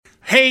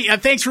Hey,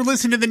 thanks for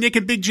listening to the Nick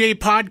and Big J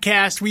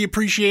podcast. We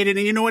appreciate it.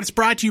 And you know what? It's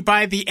brought to you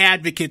by The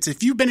Advocates.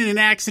 If you've been in an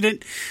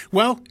accident,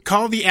 well,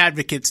 call The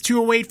Advocates.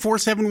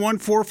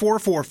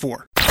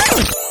 208-471-4444.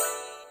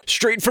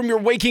 Straight from your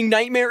waking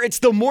nightmare, it's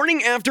the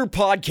Morning After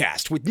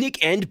Podcast with Nick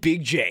and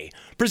Big J.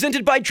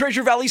 Presented by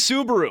Treasure Valley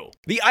Subaru,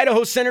 the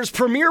Idaho Center's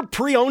premier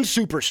pre-owned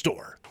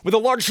superstore. With a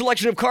large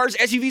selection of cars,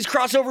 SUVs,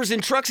 crossovers,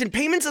 and trucks, and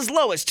payments as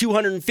low as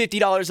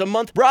 $250 a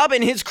month, Rob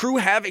and his crew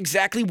have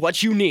exactly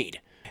what you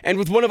need. And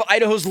with one of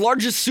Idaho's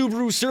largest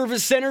Subaru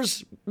service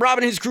centers, Rob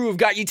and his crew have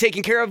got you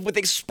taken care of with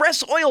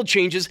express oil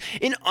changes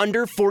in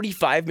under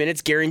 45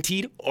 minutes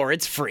guaranteed, or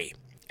it's free.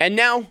 And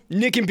now,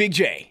 Nick and Big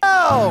J.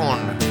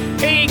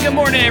 Hey, good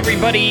morning,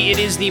 everybody. It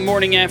is the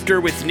Morning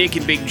After with Nick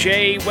and Big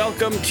J.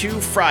 Welcome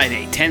to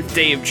Friday, 10th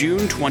day of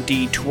June,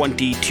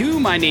 2022.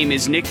 My name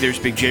is Nick. There's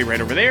Big J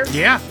right over there.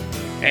 Yeah.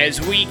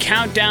 As we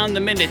count down the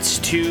minutes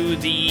to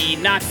the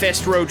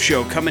Knotfest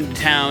Roadshow coming to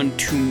town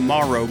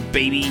tomorrow,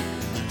 baby.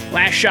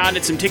 Last shot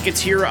at some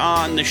tickets here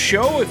on the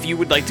show. If you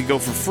would like to go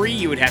for free,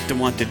 you would have to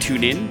want to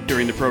tune in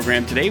during the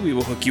program today. We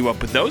will hook you up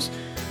with those.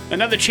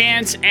 Another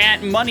chance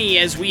at money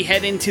as we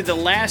head into the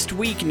last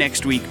week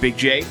next week, Big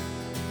J,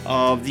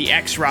 of the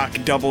X-Rock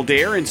Double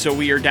Dare. And so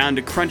we are down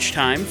to crunch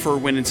time for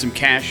winning some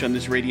cash on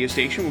this radio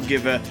station. We'll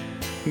give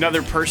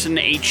another person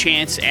a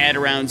chance at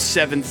around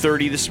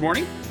 7:30 this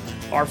morning.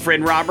 Our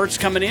friend Robert's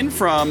coming in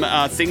from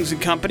Things &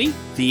 Company,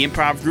 the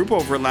improv group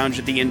over at Lounge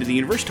at the End of the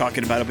Universe,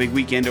 talking about a big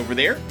weekend over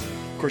there.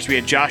 Of course, we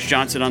had Josh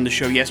Johnson on the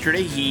show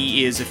yesterday.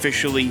 He is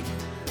officially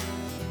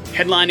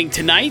headlining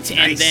tonight.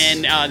 Nice.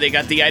 And then they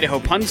got the Idaho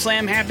Pun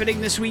Slam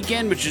happening this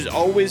weekend, which is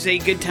always a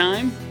good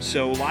time.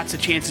 So lots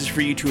of chances for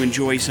you to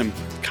enjoy some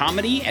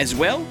comedy as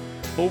well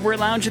over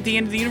at Lounge at the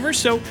End of the Universe.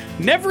 So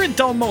never a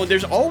dull moment.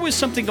 There's always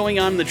something going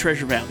on in the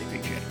Treasure Valley,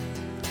 Big J.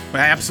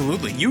 Well,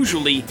 absolutely.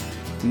 Usually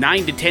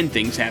 9 to 10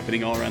 things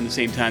happening all around the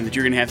same time that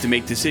you're going to have to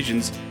make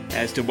decisions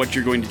as to what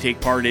you're going to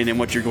take part in and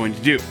what you're going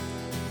to do.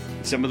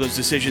 Some of those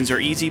decisions are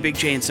easy, Big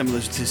J, and some of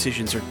those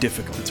decisions are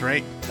difficult. That's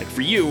right. Like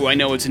for you, I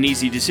know it's an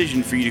easy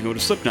decision for you to go to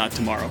Slipknot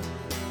tomorrow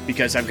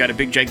because I've got a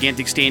big,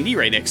 gigantic standee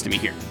right next to me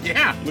here.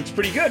 Yeah. Looks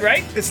pretty good,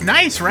 right? It's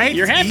nice, right?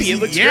 You're happy. Easy. It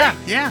looks yeah,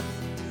 great. Yeah.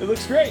 It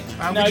looks great.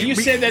 Now, you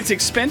said that's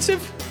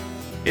expensive?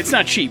 It's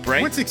not cheap,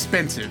 right? What's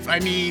expensive? I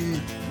mean,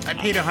 I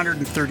paid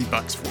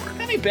 $130 for it.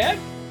 That ain't bad.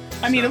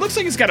 I mean, it looks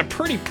like it's got a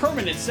pretty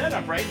permanent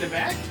setup right in the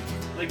back.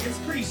 Like, it's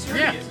pretty sturdy,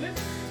 Yeah. isn't it?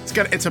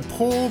 It's a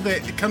pole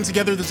that comes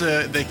together. There's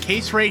the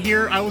case right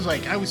here. I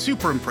was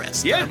super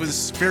impressed. Yeah. I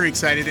was very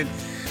excited, and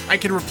I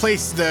can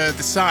replace the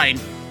sign,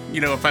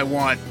 if I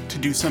want to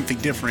do something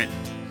different.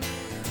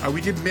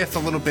 We did miss a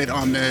little bit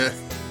on the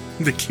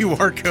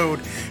QR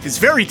code. It's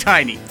very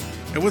tiny.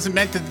 It wasn't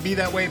meant to be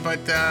that way,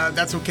 but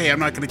that's okay. I'm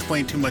not going to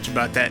complain too much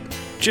about that.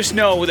 Just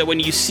know that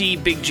when you see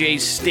Big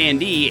J's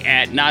standee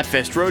at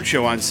Knotfest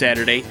Roadshow on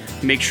Saturday,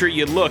 make sure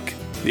you look.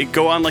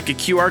 Go on like a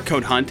QR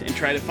code hunt and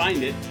try to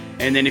find it.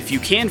 And then if you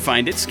can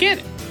find it, scan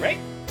it, right?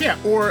 Yeah,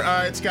 or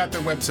it's got the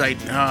website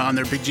on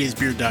their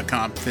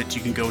bigjsbeard.com that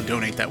you can go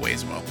donate that way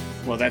as well.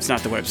 Well, that's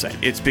not the website.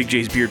 It's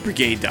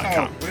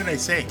bigjsbeardbrigade.com. What did I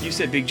say? You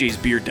said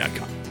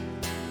bigjsbeard.com.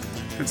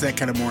 It's that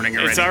kind of morning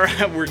already. It's all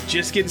right. We're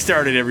just getting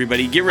started,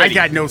 everybody. Get ready. I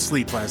got no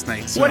sleep last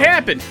night. So. What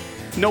happened?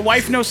 No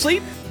wife, no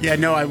sleep? Yeah,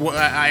 no,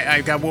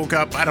 I got woke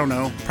up, I don't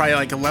know, probably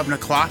like 11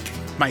 o'clock.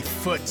 My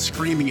foot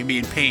screaming at me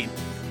in pain.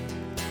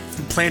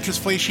 From plantar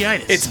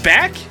fasciitis. It's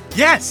back?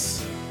 Yes!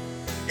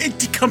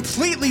 It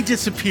completely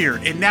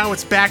disappeared, and now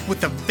it's back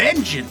with a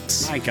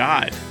vengeance. My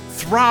God.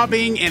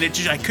 Throbbing, and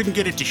I couldn't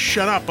get it to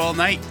shut up all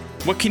night.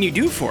 What can you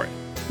do for it?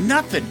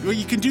 Nothing. Well,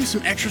 you can do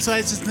some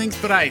exercises and things,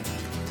 but I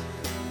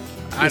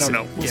don't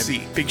know. We'll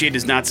see. Big J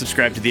does not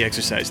subscribe to the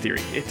exercise theory.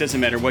 It doesn't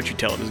matter what you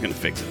tell him is going to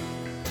fix it.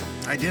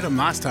 I did them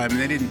last time, and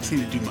they didn't seem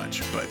to do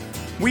much, but...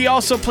 We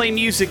also play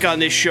music on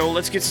this show.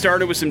 Let's get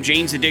started with some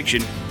Jane's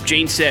Addiction.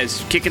 Jane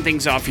Says, kicking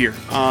things off here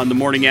on the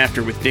Morning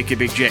After with Nick and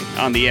Big J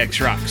on the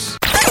X-Rocks.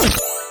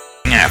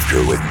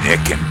 After with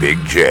Nick and Big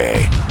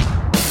J.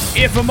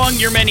 If among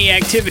your many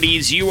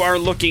activities you are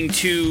looking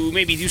to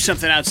maybe do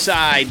something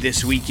outside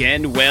this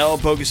weekend, well,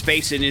 Bogus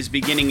Basin is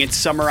beginning its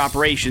summer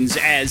operations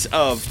as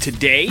of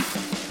today.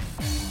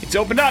 It's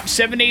opened up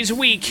 7 days a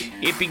week.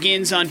 It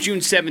begins on June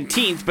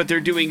 17th, but they're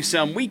doing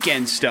some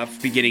weekend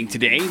stuff beginning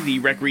today. The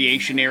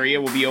recreation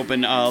area will be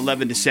open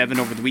 11 to 7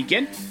 over the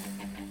weekend.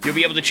 You'll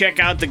be able to check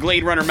out the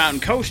Glade Runner Mountain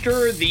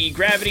Coaster, the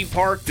Gravity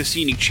Park, the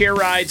scenic chair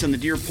rides on the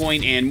Deer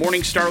Point and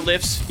Morningstar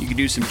lifts. You can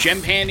do some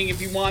gem panning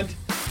if you want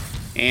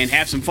and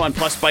have some fun.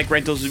 Plus, bike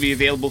rentals will be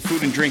available.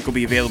 Food and drink will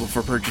be available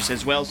for purchase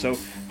as well. So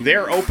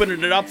they're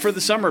opening it up for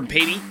the summer,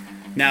 baby.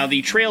 Now,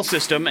 the trail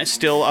system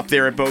still up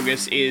there at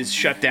Bogus is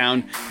shut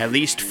down, at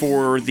least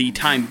for the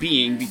time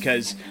being,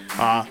 because,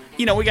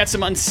 we got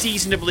some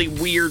unseasonably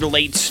weird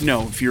late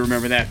snow, if you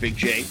remember that, Big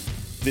J,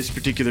 this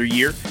particular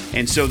year.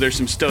 And so there's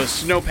some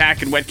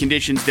snowpack and wet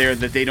conditions there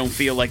that they don't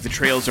feel like the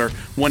trails are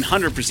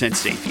 100%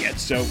 safe yet.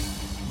 So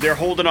they're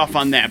holding off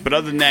on that. But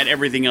other than that,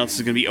 everything else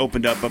is going to be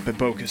opened up at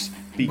Bogus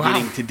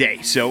beginning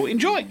today. So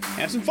enjoy.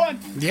 Have some fun.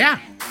 Yeah.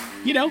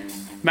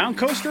 Mountain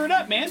coaster it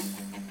up, man.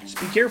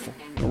 Just be careful.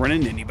 Don't run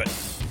into anybody.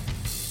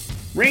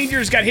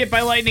 Rangers got hit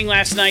by lightning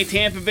last night.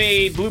 Tampa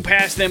Bay blew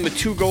past them with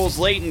 2 goals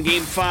late in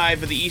Game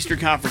 5 of the Eastern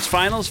Conference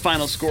Finals.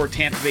 Final score,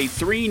 Tampa Bay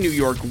 3, New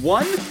York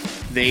 1.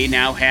 They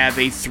now have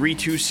a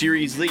 3-2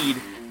 series lead.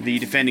 The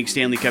defending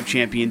Stanley Cup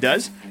champion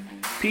does.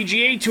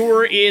 PGA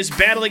Tour is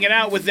battling it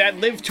out with that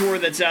LIV Tour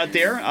that's out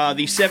there.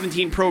 The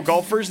 17 pro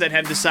golfers that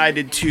have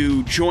decided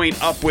to join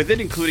up with it,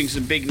 including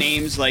some big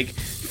names like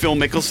Phil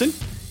Mickelson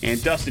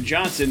and Dustin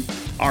Johnson,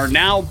 are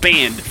now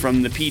banned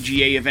from the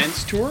PGA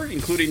Events Tour,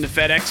 including the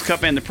FedEx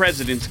Cup and the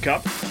President's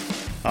Cup.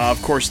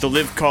 Of course, the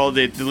LIV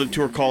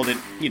Tour called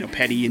it,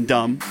 petty and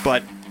dumb.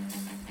 But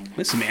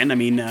listen, man, I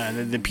mean,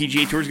 the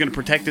PGA Tour is going to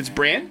protect its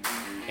brand,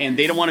 and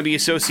they don't want to be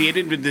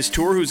associated with this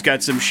tour who's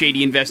got some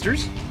shady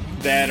investors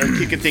that are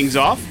kicking things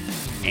off.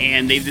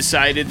 And they've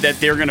decided that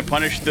they're going to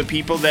punish the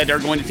people that are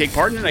going to take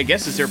part in it. I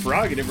guess it's their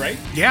prerogative, right?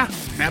 Yeah,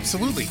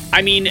 absolutely.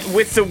 I mean,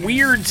 with the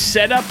weird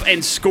setup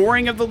and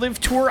scoring of the LIV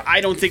Tour, I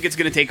don't think it's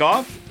going to take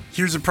off.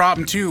 Here's the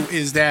problem, too,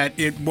 is that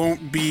it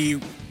won't be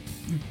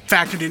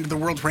factored into the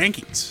world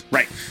rankings.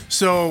 Right.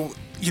 So,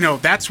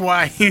 that's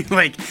why,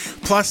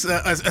 plus,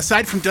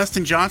 aside from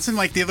Dustin Johnson,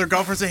 the other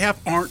golfers they have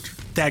aren't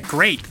that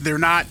great. They're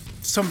not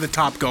some of the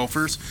top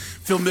golfers.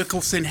 Phil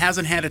Mickelson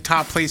hasn't had a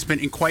top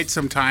placement in quite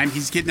some time.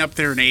 He's getting up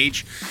there in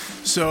age.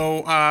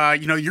 So,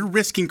 you're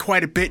risking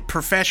quite a bit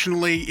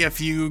professionally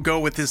if you go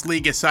with this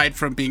league. Aside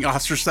from being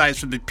ostracized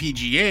from the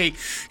PGA,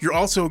 you're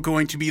also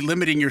going to be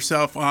limiting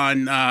yourself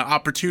on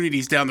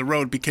opportunities down the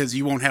road because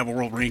you won't have a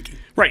world ranking.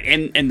 Right,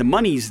 and the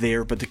money's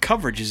there, but the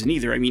coverage isn't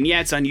either. I mean,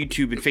 yeah, it's on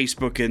YouTube and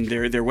Facebook and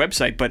their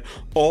website, but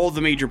all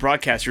the major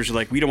broadcasters are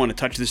like, we don't want to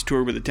touch this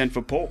tour with a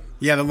 10-foot pole.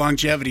 Yeah, the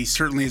longevity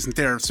certainly isn't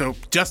there. So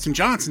Dustin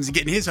Johnson's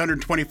getting his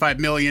 $125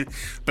 million,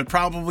 but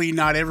probably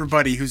not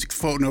everybody who's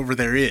floating over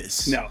there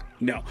is.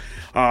 No.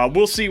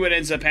 We'll see what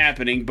ends up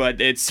happening, but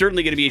it's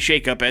certainly going to be a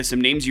shakeup as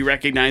some names you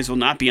recognize will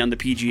not be on the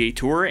PGA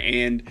Tour,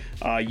 and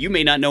you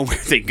may not know where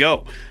they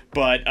go.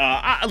 But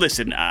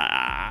listen,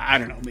 I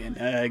don't know,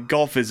 man.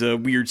 Golf is a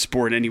weird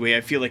sport anyway.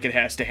 I feel like it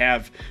has to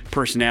have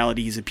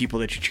personalities and people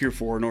that you cheer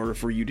for in order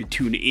for you to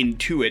tune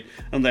into it,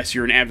 unless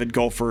you're an avid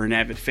golfer or an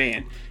avid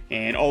fan.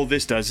 And all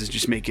this does is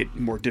just make it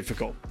more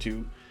difficult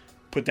to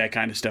put that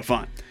kind of stuff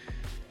on.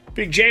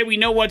 Big J, we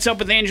know what's up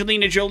with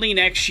Angelina Jolie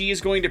next. She is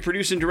going to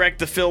produce and direct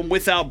the film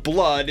Without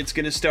Blood. It's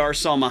going to star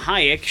Salma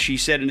Hayek. She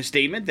said in a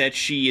statement that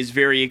she is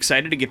very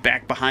excited to get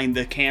back behind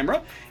the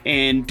camera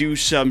and do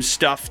some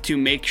stuff to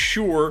make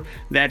sure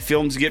that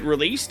films get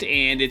released.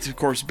 And it's, of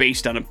course,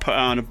 based on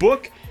a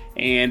book,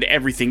 and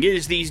everything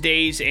is these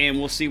days, and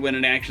we'll see when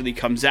it actually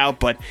comes out.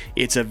 But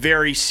it's a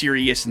very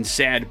serious and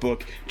sad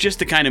book, just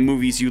the kind of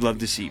movies you love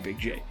to see, Big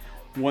J.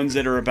 Ones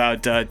that are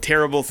about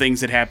terrible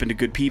things that happen to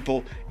good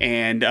people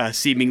and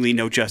seemingly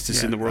no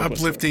justice in the world.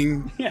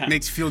 Uplifting,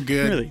 makes you feel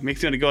good. Really,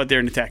 makes you want to go out there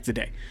and attack the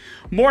day.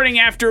 Morning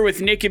After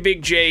with Nick and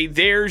Big J.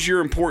 There's your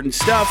important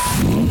stuff.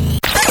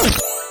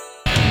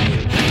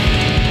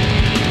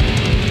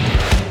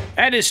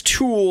 That is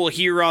Tool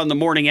here on the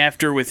Morning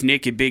After with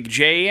Nick and Big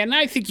J, and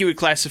I think you would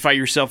classify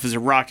yourself as a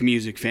rock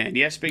music fan,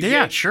 yes, Big J?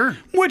 Yeah, sure.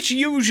 Which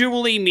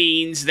usually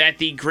means that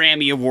the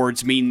Grammy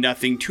Awards mean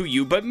nothing to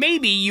you, but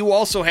maybe you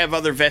also have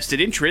other vested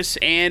interests,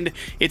 and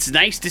it's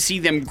nice to see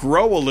them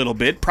grow a little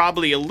bit,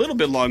 probably a little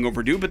bit long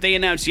overdue, but they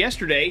announced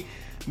yesterday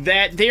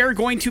that they are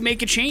going to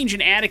make a change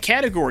and add a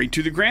category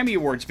to the Grammy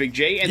Awards, Big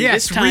J. And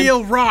yes, this time,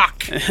 real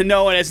rock.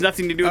 No, it has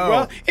nothing to do with,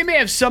 well, it may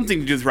have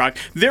something to do with rock.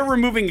 They're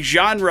removing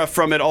genre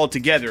from it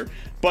altogether,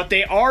 but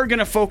they are going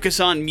to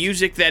focus on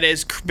music that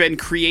has been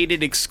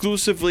created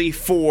exclusively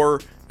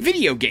for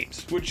video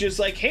games, which is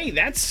like, hey,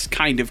 that's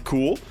kind of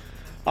cool.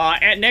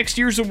 At next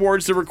year's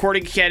awards, the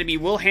Recording Academy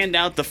will hand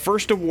out the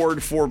first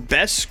award for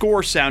Best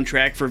Score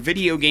Soundtrack for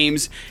video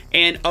games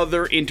and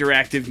other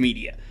interactive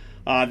media.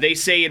 They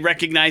say it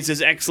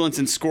recognizes excellence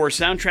in score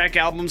soundtrack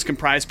albums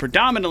comprised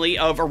predominantly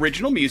of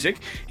original music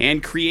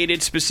and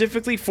created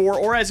specifically for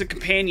or as a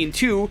companion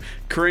to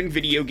current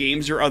video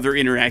games or other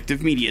interactive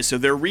media. So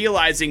they're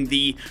realizing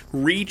the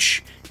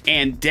reach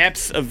and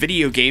depth of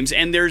video games,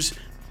 and there's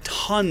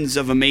tons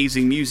of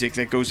amazing music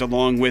that goes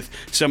along with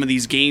some of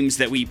these games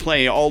that we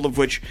play, all of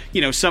which,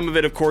 some of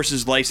it, of course,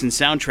 is licensed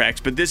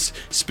soundtracks, but this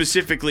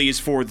specifically is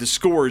for the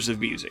scores of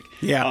music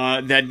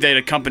that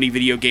accompany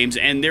video games,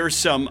 and there's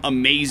some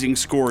amazing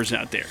scores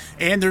out there.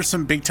 And there's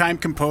some big-time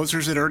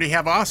composers that already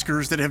have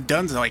Oscars that have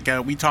done,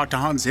 we talked to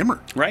Hans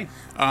Zimmer. Right.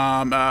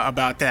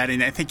 About that,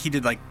 and I think he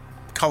did,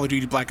 Call of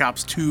Duty Black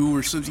Ops 2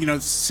 or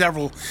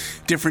several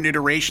different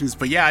iterations.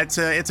 But yeah,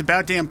 it's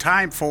about damn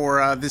time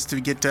for this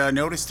to get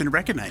noticed and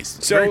recognized.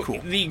 It's very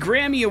cool. The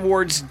Grammy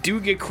Awards do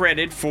get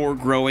credit for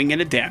growing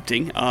and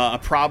adapting.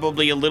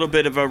 Probably a little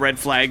bit of a red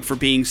flag for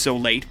being so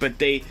late, but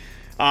they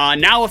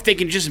now if they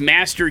can just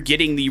master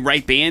getting the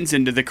right bands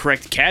into the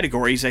correct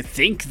categories, I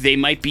think they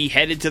might be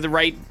headed to the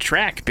right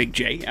track, Big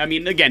J. I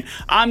mean, again,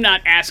 I'm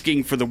not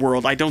asking for the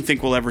world. I don't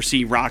think we'll ever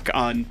see rock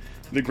on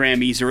the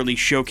Grammys, or at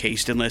least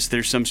showcased, unless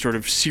there's some sort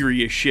of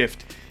serious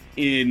shift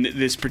in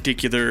this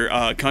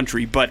particular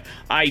country, but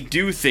I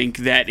do think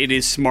that it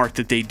is smart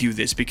that they do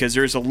this because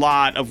there's a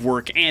lot of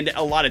work and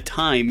a lot of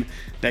time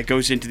that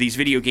goes into these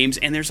video games,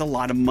 and there's a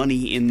lot of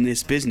money in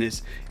this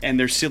business, and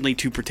they're silly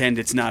to pretend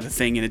it's not a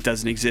thing and it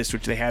doesn't exist,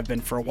 which they have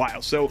been for a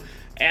while. So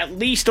at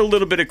least a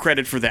little bit of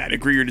credit for that.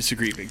 Agree or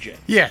disagree, Big J?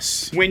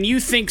 Yes. When you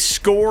think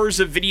scores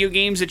of video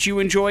games that you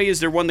enjoy,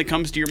 is there one that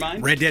comes to your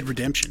mind? Red Dead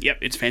Redemption. Yep,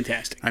 it's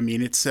fantastic. I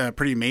mean, it's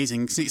pretty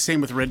amazing.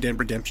 Same with Red Dead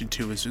Redemption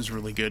 2 is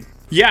really good.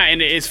 Yeah,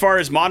 and as far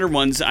as modern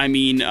ones, I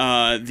mean,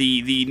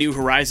 the New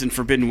Horizon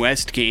Forbidden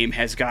West game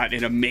has got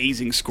an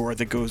amazing score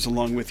that goes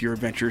along with your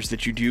adventures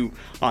that you do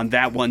on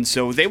that one.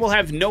 So they will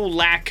have no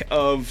lack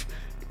of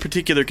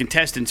particular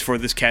contestants for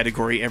this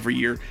category every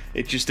year.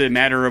 It's just a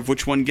matter of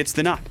which one gets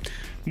the nod.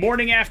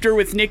 Morning After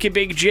with Nick and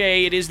Big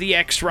J. It is the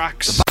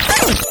X-Rocks.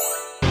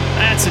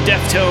 That's the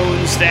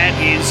Deftones. That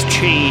is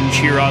Change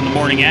here on the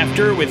Morning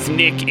After with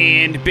Nick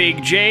and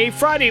Big J.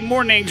 Friday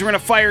mornings, we're going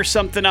to fire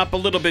something up a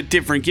little bit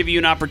different, give you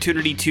an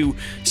opportunity to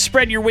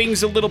spread your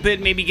wings a little bit,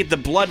 maybe get the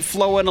blood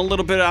flowing a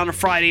little bit on a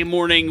Friday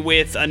morning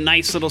with a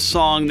nice little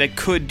song that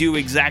could do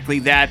exactly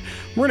that.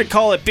 We're going to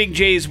call it Big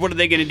J's What Are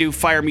They Going to Do?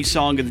 Fire Me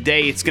Song of the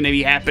Day. It's going to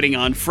be happening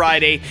on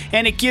Friday,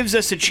 and it gives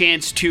us a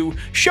chance to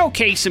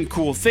showcase some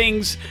cool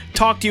things,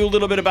 talk to you a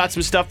little bit about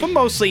some stuff, but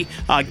mostly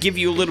give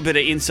you a little bit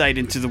of insight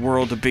into the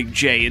world of Big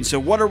J. And so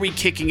what are we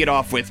kicking it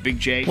off with, Big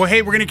J? Well,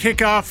 hey, we're going to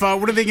kick off,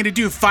 what are they going to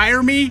do?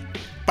 Fire me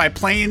by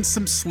playing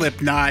some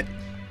Slipknot,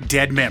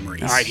 Dead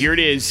Memories. All right, here it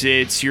is.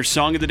 It's your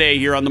song of the day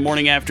here on the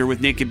Morning After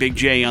with Nick and Big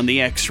J on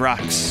the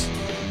X-Rocks.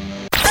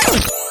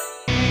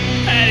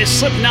 That is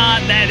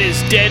Slipknot, that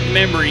is Dead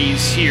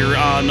Memories here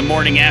on the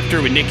Morning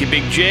After with Nick and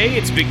Big J.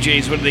 It's Big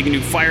J's What Are They Gonna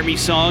Do? Fire Me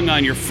song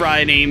on your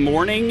Friday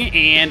morning,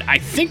 and I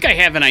think I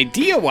have an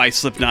idea why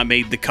Slipknot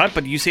made the cut,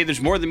 but you say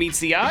there's more than meets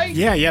the eye?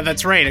 Yeah,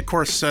 that's right. Of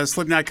course,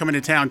 Slipknot coming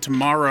to town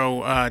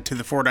tomorrow to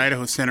the Ford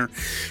Idaho Center.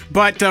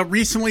 But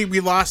recently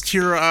we lost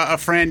here a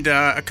friend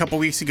a couple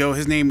weeks ago.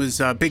 His name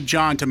was Big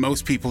John to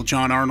most people,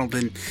 John Arnold,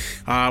 and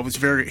it was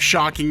very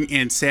shocking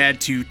and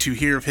sad to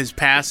hear of his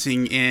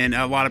passing, and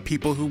a lot of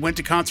people who went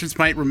to concerts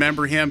might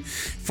remember him.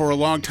 For a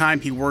long time,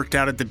 he worked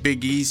out at the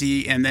Big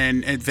Easy and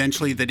then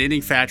eventually the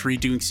Knitting Factory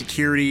doing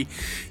security,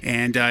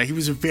 and he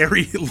was a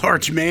very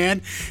large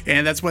man,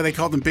 and that's why they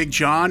called him Big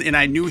John. And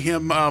I knew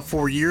him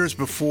for years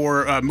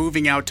before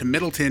moving out to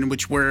Middleton,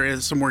 which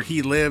is somewhere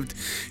he lived,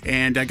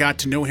 and I got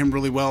to know him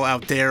really well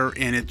out there,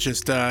 and it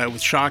just it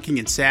was shocking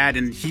and sad.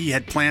 And he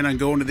had planned on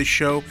going to this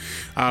show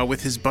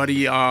with his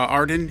buddy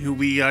Arden, who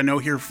we know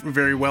here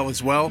very well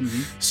as well.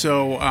 Mm-hmm.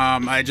 So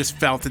I just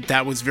felt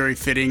that was very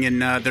fitting,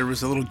 and there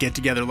was a little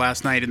get-together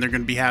last night, and they're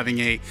going to be having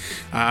a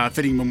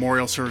fitting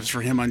memorial service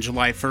for him on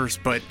July 1st.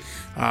 But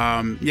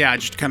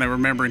just kind of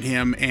remembering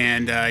him,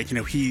 and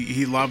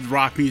he loved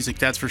rock music,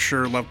 that's for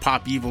sure. Loved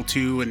Pop Evil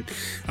too, and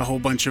a whole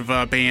bunch of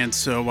bands.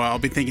 So I'll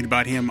be thinking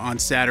about him on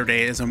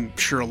Saturday, as I'm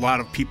sure a lot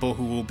of people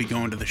who will be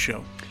going to the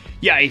show.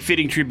 Yeah, a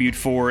fitting tribute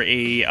for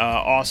a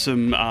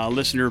awesome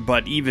listener,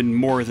 but even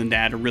more than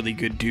that, a really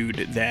good dude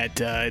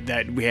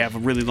that we have a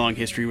really long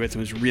history with. It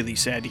was really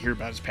sad to hear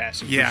about his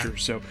passing, for sure.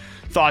 So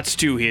thoughts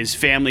to his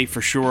family,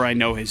 for sure. I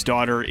know his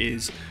daughter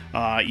is,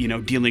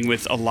 dealing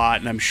with a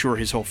lot, and I'm sure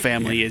his whole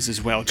family is as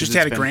well. Just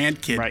had a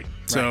grandkid. Right.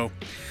 So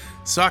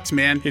sucks,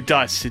 man. It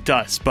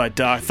does. But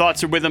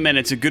thoughts are with him, and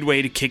it's a good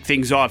way to kick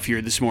things off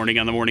here this morning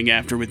on the Morning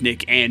After with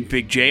Nick and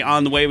Big J.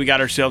 On the way, we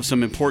got ourselves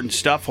some important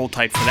stuff. Hold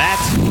tight for that.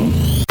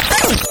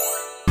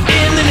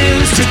 In the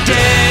news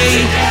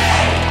today.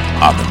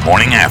 On the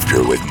Morning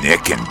After with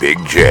Nick and Big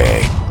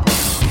J.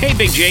 Hey,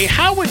 Big J,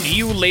 how would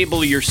you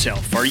label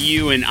yourself? Are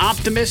you an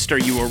optimist? Are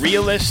you a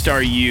realist?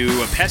 Are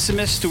you a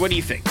pessimist? What do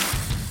you think?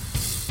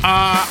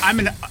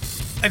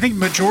 I think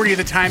majority of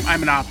the time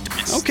I'm an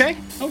optimist. Okay.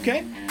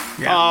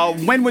 Yeah.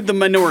 When would the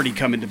minority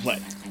come into play?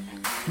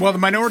 Well, the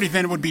minority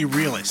then would be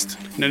realist.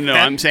 No.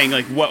 I'm saying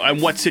like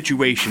what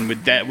situation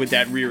would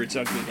that rear its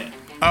ugly head?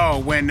 Oh,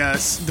 when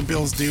the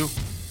bill's due.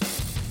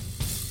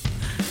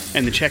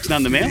 And the check's not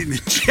in the mail?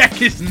 The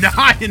check is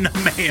not in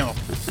the mail.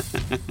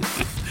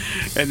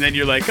 And then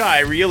you're like, I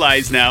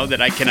realize now that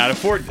I cannot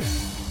afford this.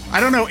 I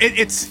don't know.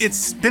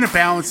 It's been a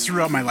balance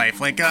throughout my life.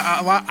 Like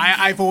a lot,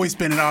 I've always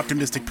been an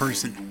optimistic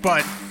person,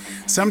 but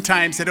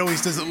sometimes it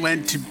always doesn't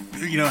lend to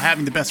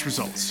having the best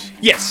results.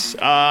 Yes.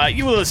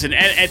 You will listen.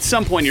 At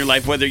some point in your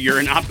life, whether you're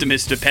an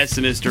optimist, a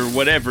pessimist, or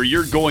whatever,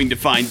 you're going to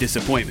find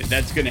disappointment.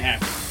 That's going to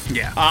happen.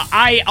 Yeah.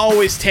 I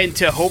always tend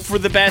to hope for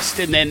the best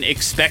and then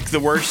expect the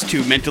worst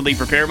to mentally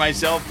prepare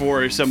myself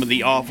for some of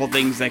the awful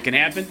things that can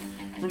happen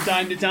from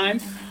time to time.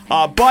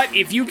 But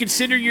if you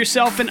consider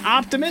yourself an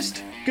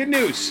optimist, good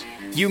news.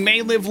 You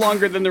may live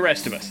longer than the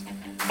rest of us.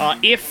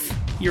 If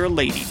you're a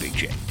lady, Big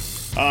J.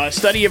 A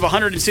study of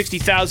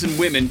 160,000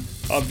 women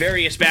of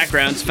various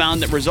backgrounds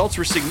found that results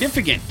were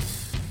significant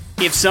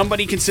if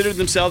somebody considered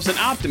themselves an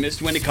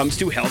optimist when it comes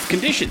to health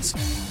conditions.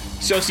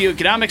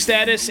 Socioeconomic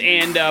status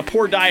and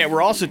poor diet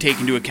were also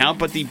taken into account,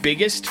 but the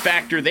biggest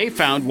factor they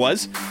found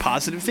was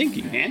positive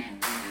thinking, man.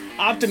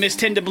 Optimists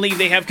tend to believe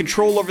they have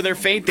control over their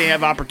fate. They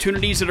have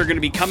opportunities that are going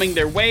to be coming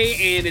their way,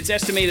 and it's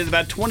estimated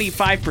about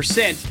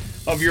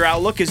 25% of your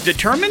outlook is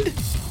determined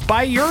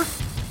by your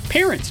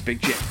parents, Big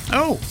J.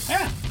 Oh.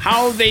 Yeah.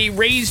 How they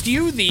raised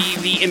you,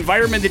 the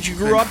environment that you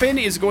grew up in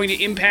is going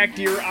to impact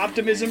your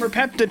optimism or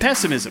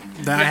pessimism.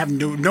 I have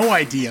no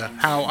idea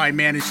how I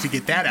managed to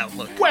get that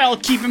outlook. Well,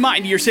 keep in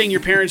mind, you're saying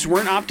your parents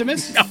weren't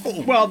optimists?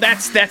 No. Well,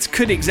 that's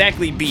could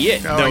exactly be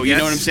it, though. You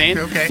know what I'm saying?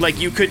 Okay. Like,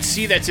 you could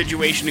see that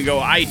situation and go,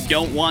 I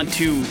don't want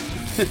to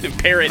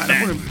parrot I that.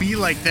 don't want to be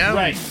like them.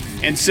 Right.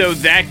 And so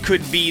that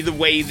could be the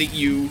way that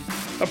you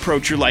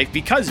approach your life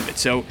because of it.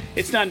 So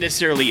it's not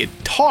necessarily a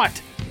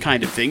taught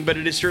kind of thing, but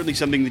it is certainly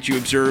something that you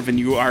observe and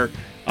you are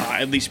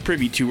at least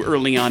privy to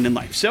early on in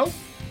life. So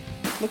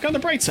look on the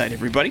bright side,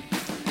 everybody.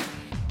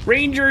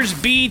 Rangers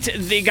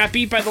got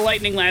beat by the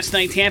Lightning last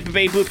night. Tampa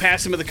Bay blew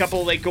past them with a couple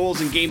of late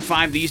goals in Game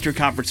 5 of the Eastern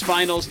Conference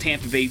Finals.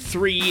 Tampa Bay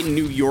 3,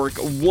 New York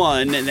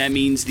 1. And that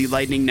means the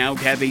Lightning now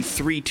have a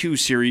 3-2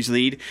 series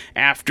lead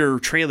after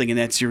trailing in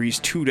that series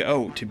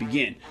 2-0 to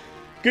begin.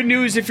 Good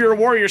news if you're a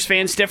Warriors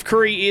fan, Steph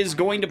Curry is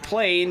going to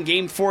play in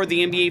Game 4 of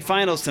the NBA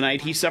Finals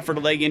tonight. He suffered a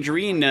leg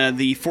injury in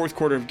the fourth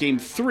quarter of Game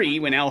 3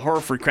 when Al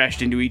Horford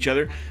crashed into each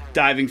other,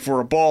 diving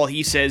for a ball.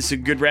 He says a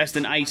good rest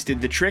and ice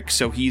did the trick,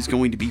 so he's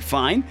going to be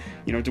fine.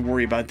 You don't have to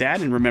worry about that.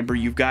 And remember,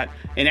 you've got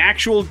an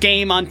actual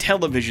game on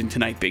television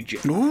tonight, Big J.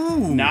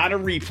 Ooh. Not a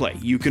replay.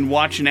 You can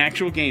watch an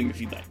actual game if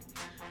you'd like.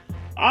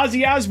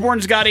 Ozzy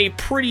Osbourne's got a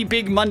pretty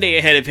big Monday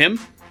ahead of him.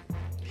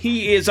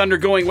 He is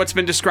undergoing what's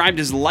been described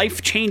as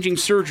life-changing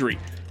surgery,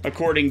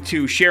 according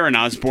to Sharon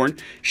Osbourne.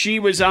 She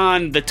was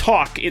on The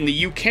Talk in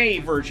the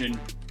UK version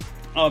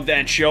of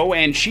that show,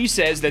 and she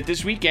says that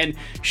this weekend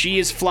she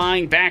is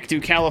flying back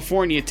to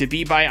California to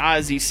be by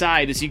Ozzy's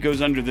side as he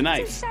goes under the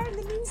knife. So Sharon,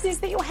 the news is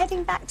that you're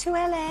heading back to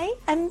LA,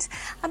 and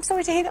I'm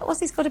sorry to hear that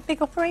Ozzy's got a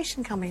big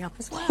operation coming up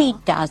as well. He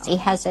does. He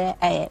has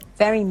a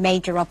very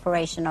major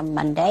operation on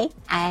Monday,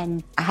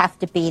 and I have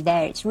to be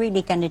there. It's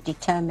really going to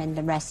determine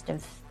the rest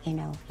of,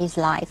 his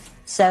life.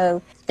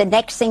 So the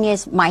next thing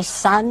is my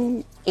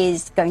son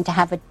is going to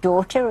have a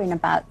daughter in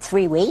about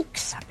 3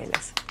 weeks.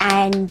 Fabulous.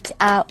 And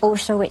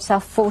also it's our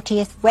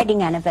 40th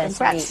wedding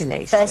anniversary.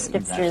 Congratulations. 1st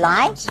of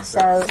July.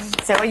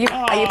 So are you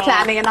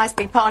planning a nice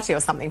big party or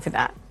something for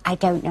that? I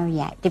don't know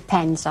yet.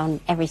 Depends on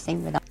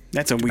everything with us.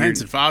 That's a weird.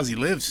 Depends if Ozzy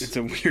lives. It's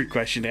a weird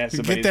question to ask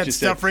somebody. Get that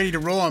stuff ready to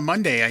roll on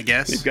Monday, I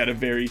guess. They've got a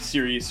very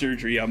serious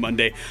surgery on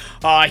Monday.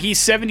 He's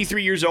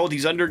 73 years old.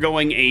 He's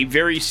undergoing a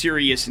very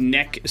serious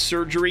neck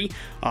surgery.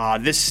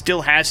 This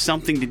still has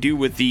something to do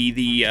with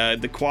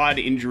the quad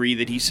injury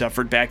that he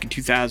suffered back in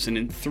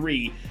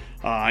 2003.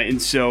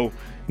 And so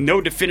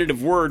no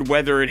definitive word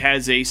whether it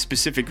has a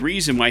specific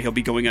reason why he'll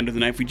be going under the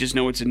knife. We just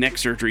know it's a neck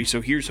surgery.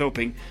 So here's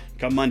hoping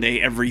come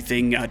Monday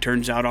everything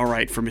turns out all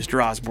right for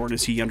Mr. Osbourne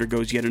as he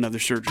undergoes yet another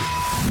surgery.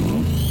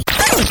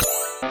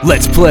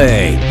 Let's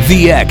play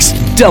The X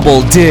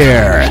Double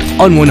Dare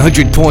on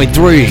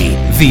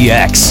 100.3 The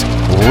X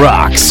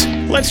Rocks.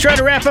 Let's try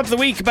to wrap up the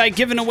week by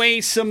giving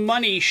away some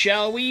money,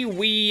 shall we?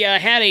 We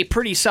had a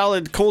pretty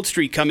solid cold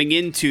streak coming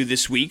into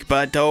this week,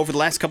 but over the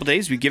last couple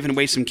days, we've given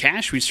away some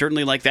cash. We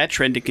certainly like that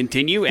trend to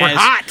continue. We're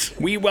hot!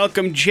 We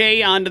welcome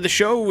Jay onto the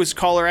show, who was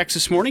caller X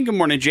this morning. Good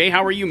morning, Jay.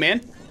 How are you,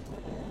 man?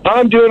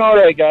 I'm doing all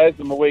right, guys.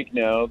 I'm awake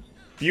now.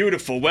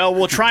 Beautiful. Well,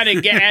 we'll try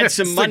to add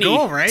some money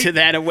goal, right? to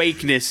that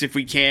awakeness if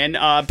we can,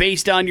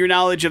 based on your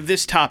knowledge of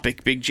this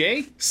topic, Big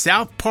J.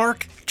 South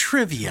Park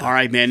trivia. All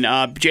right,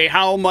 man. Jay,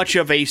 how much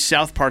of a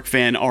South Park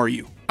fan are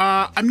you?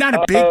 I'm not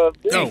a big...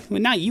 Well,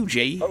 not you,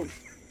 Jay. Oh.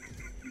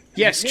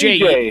 Yes, Jay.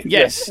 Jay.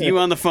 Yes, you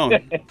on the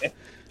phone.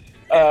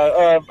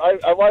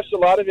 I watched a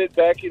lot of it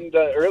back in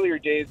the earlier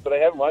days, but I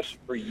haven't watched it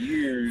for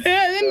years.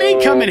 It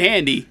may come in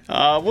handy.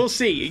 We'll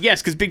see.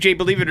 Yes, because Big J,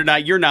 believe it or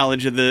not, your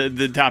knowledge of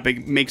the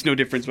topic makes no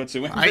difference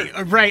whatsoever.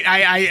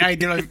 I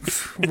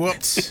did.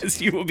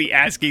 Whoops. You will be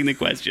asking the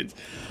questions.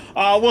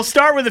 We'll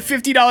start with a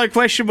 $50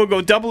 question. We'll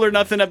go double or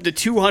nothing up to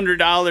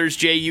 $200.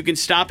 Jay, you can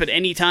stop at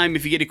any time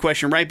if you get a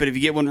question right, but if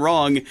you get one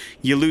wrong,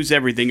 you lose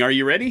everything. Are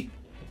you ready?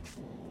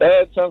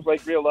 That sounds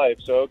like real life,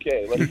 so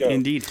okay, let's go.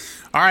 Indeed.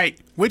 All right.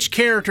 Which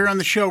character on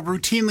the show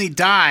routinely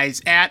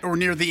dies at or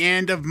near the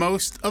end of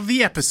most of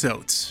the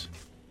episodes?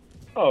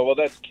 Oh, well,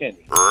 that's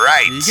Kenny.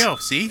 Right. There you go.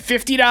 See?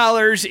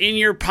 $50 in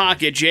your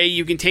pocket, Jay.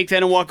 You can take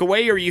that and walk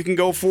away, or you can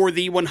go for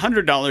the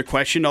 $100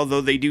 question,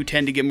 although they do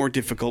tend to get more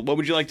difficult. What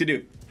would you like to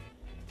do?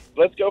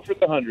 Let's go for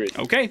the 100.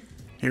 Okay.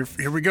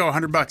 Here we go,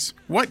 $100.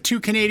 What two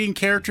Canadian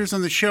characters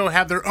on the show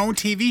have their own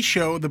TV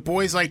show the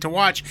boys like to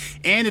watch,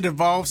 and it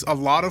involves a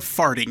lot of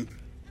farting?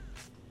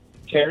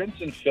 Terrence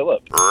and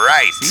Phillip.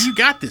 Right. See, you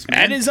got this,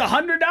 man. That is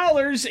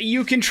 $100.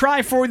 You can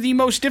try for the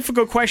most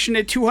difficult question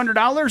at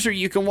 $200, or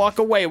you can walk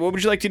away. What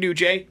would you like to do,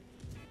 Jay?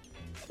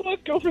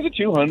 Let's go for the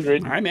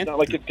 200. All right, man. It's not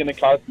like it's going to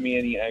cost me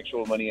any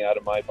actual money out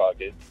of my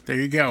pocket. There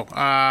you go.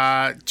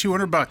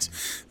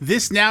 $200.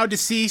 This now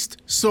deceased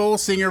soul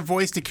singer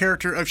voiced the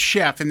character of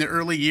Chef in the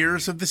early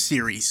years of the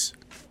series.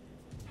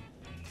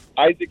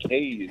 Isaac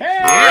Hayes.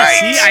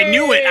 Hey, see, I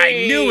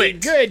knew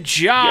it. Good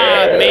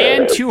job,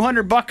 man.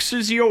 $200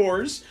 is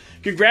yours.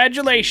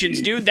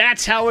 Congratulations, dude.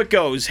 That's how it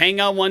goes. Hang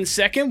on 1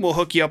 second. We'll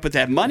hook you up with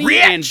that money.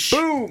 And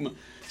boom.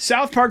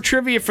 South Park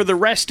trivia for the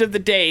rest of the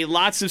day.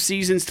 Lots of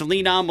seasons to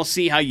lean on. We'll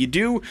see how you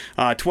do.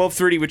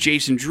 12:30 with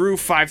Jason Drew,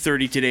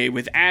 5:30 today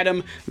with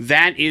Adam.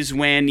 That is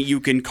when you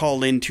can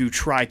call in to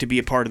try to be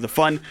a part of the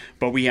fun.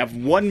 But we have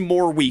one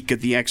more week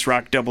of the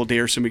X-Rock Double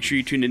Dare, so make sure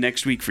you tune in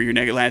next week for your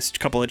last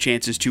couple of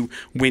chances to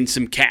win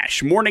some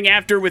cash. Morning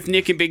After with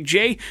Nick and Big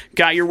J.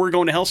 Got your We're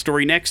Going to Hell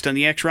story next on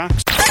the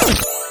X-Rocks.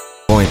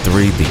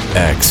 0.3 The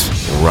X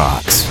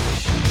Rocks.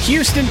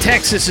 Houston,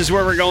 Texas is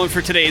where we're going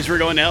for today's We're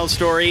Going to Hell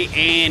story,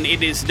 and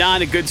it is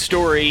not a good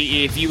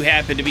story if you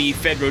happen to be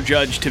federal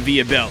judge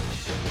Tavia Bell.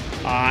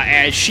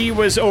 As she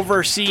was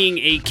overseeing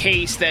a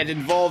case that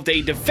involved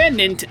a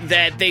defendant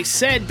that they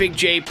said Big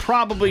J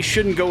probably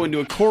shouldn't go into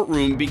a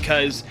courtroom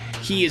because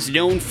he is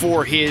known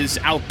for his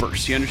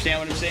outbursts. You understand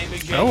what I'm saying,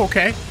 Big J? Oh,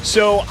 okay.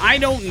 So I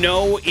don't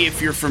know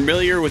if you're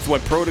familiar with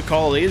what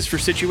protocol is for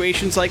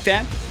situations like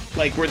that.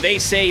 Like where they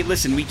say,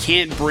 listen, we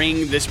can't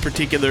bring this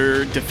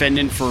particular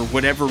defendant for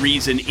whatever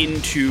reason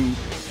into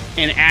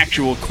an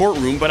actual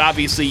courtroom, but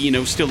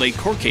obviously, still a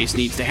court case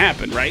needs to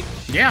happen, right?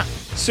 Yeah.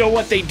 So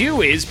what they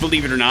do is,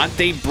 believe it or not,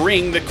 they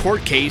bring the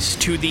court case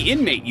to the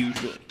inmate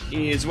usually,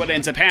 is what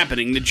ends up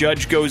happening. The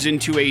judge goes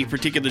into a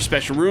particular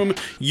special room,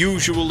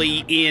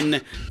 usually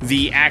in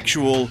the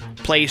actual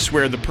place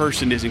where the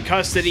person is in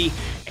custody,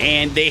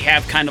 and they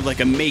have kind of like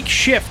a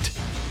makeshift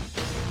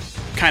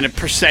kind of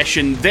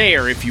procession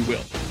there, if you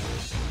will.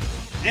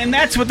 And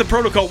that's what the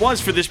protocol was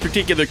for this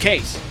particular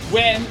case.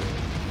 When,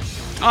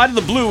 out of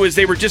the blue, as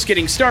they were just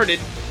getting started,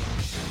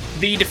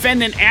 the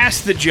defendant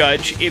asked the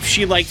judge if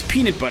she liked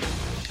peanut butter.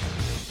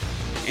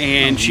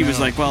 And she was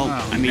like, well,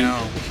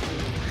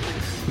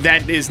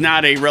 that is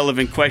not a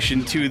relevant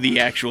question to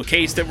the actual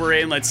case that we're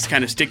in. Let's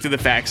kind of stick to the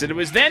facts. And it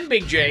was then,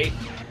 Big J,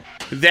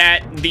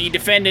 that the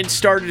defendant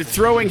started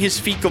throwing his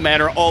fecal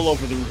matter all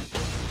over the room.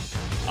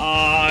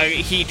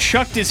 He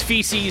chucked his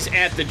feces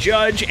at the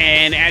judge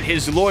and at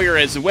his lawyer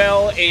as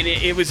well, and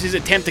it was his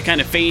attempt to kind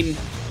of feign,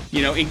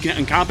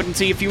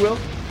 incompetency, if you will.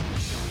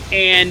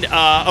 And,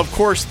 of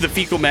course, the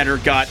fecal matter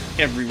got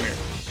everywhere.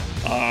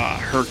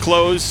 Her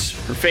clothes,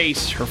 her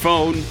face, her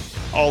phone,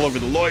 all over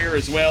the lawyer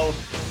as well.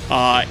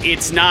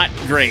 It's not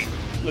great.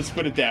 Let's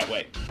put it that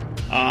way.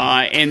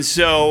 And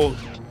so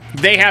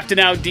they have to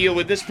now deal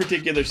with this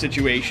particular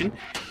situation.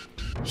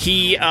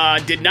 He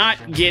did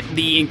not get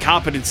the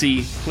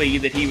incompetency plea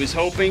that he was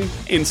hoping.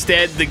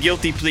 Instead, the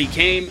guilty plea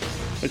came.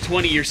 A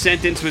 20-year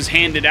sentence was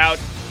handed out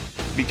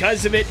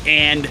because of it,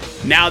 and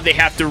now they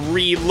have to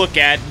re-look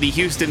at the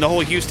whole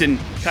Houston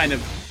kind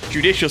of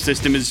judicial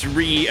system is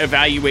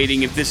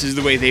re-evaluating if this is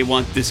the way they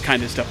want this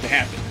kind of stuff to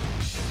happen.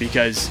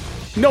 Because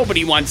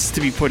nobody wants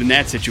to be put in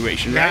that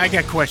situation, right? Yeah, I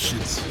got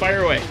questions.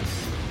 Fire away.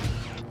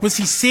 Was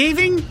he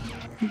saving,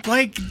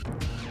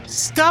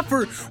 stuff,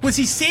 or was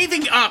he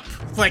saving up?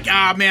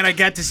 Man, I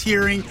got this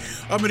hearing.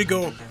 I'm going to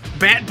go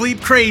bat bleep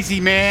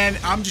crazy, man.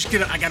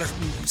 I got to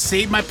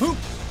save my poop.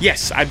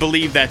 Yes, I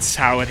believe that's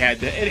how it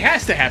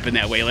has to happen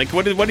that way.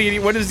 What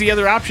is the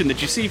other option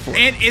that you see for it?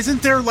 And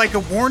isn't there a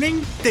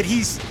warning that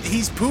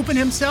he's pooping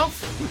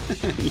himself?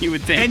 You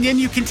would think. And then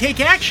you can take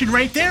action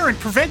right there and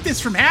prevent this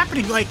from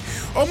happening.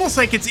 Almost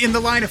like it's in the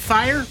line of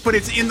fire, but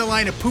it's in the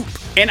line of poop.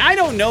 And I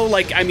don't know,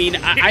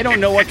 I don't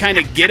know what kind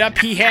of get-up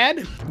he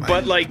had,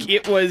 but,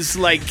 it was,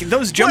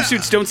 those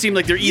jumpsuits don't seem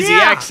like they're easy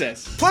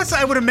access. Plus,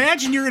 I would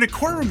imagine you're in a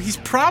courtrovom. He's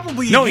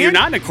probably... No, you're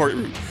not in a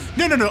courtroom.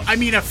 No. I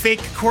mean, a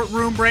fake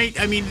courtroom, right?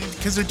 I mean,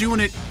 because they're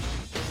doing it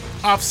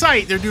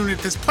off-site. They're doing it at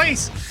this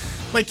place.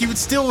 You would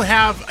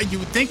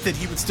think that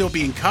he would still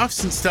be in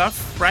cuffs and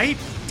stuff, right?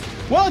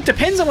 Well, it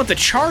depends on what the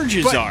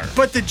charges are.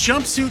 But the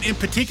jumpsuit in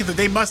particular,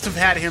 they must have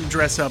had him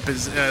dress up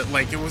as,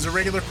 it was a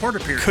regular court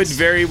appearance. Could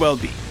very well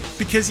be.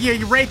 Because,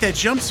 you're right, that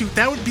jumpsuit,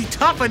 that would be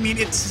tough. I mean,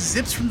 it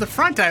zips from the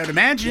front, I would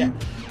imagine.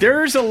 Yeah.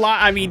 There's a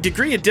lot,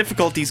 degree of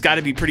difficulty's got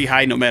to be pretty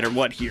high no matter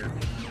what here.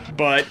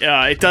 But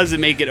it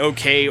doesn't make it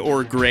okay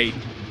or great.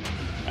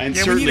 And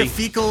certainly, we need a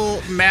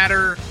fecal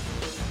matter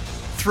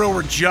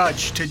thrower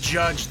judge to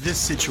judge this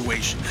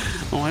situation.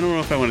 Oh, I don't know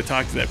if I want to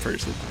talk to that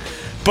person.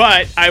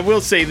 But I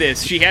will say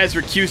this. She has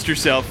recused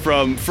herself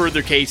from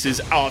further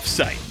cases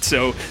off-site.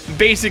 So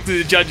basically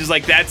the judge is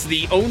like, that's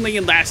the only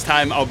and last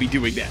time I'll be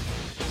doing that.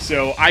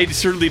 So I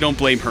certainly don't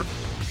blame her.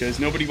 Because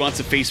nobody wants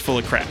a face full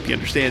of crap. You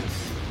understand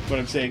what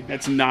I'm saying?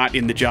 That's not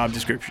in the job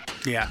description.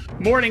 Yeah.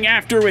 Morning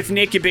After with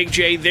Nick and Big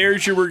J.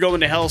 There's your We're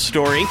Going to Hell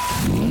story.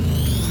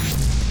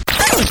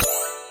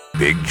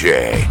 Big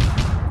J.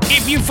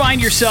 If you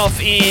find yourself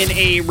in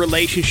a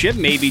relationship,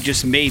 maybe,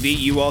 just maybe,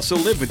 you also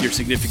live with your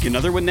significant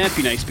other, wouldn't that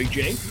be nice, Big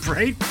J?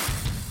 Right.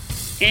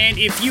 And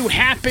if you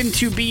happen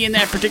to be in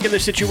that particular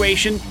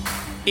situation,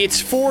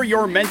 it's for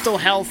your mental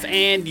health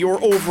and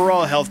your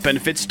overall health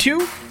benefits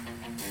to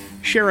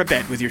share a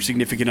bed with your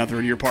significant other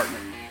or your partner.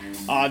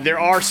 There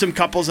are some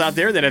couples out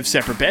there that have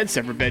separate beds,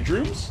 separate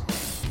bedrooms.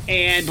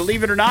 And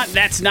believe it or not,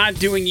 that's not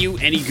doing you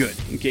any good,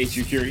 in case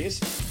you're curious.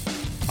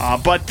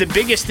 But the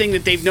biggest thing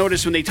that they've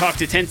noticed when they talk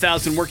to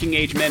 10,000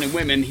 working-age men and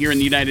women here in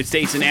the United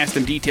States and ask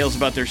them details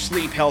about their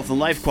sleep, health, and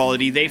life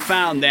quality, they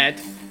found that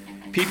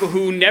people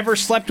who never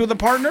slept with a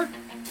partner,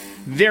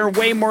 they're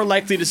way more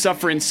likely to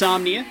suffer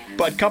insomnia,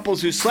 but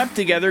couples who slept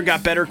together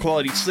got better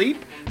quality sleep,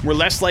 were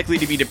less likely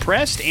to be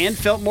depressed, and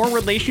felt more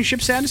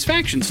relationship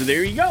satisfaction. So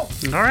there you go.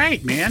 All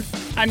right, man.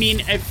 I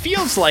mean, it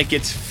feels like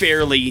it's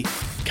fairly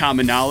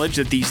common knowledge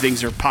that these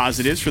things are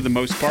positives for the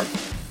most part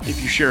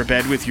if you share a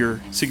bed with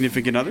your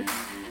significant other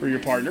or your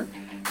partner.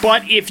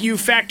 But if you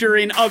factor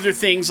in other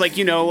things like,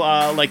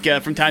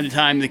 from time to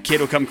time the kid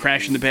will come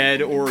crash in the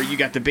bed, or you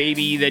got the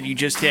baby that you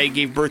just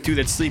gave birth to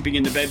that's sleeping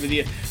in the bed with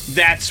you,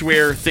 that's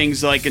where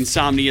things like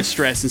insomnia,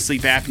 stress, and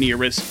sleep apnea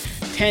risk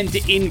tend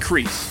to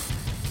increase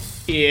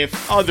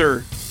if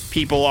other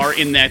people are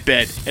in that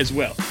bed as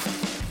well.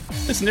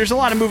 Listen, there's a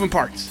lot of moving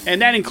parts,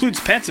 and that includes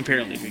pets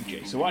apparently, Big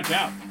J, so watch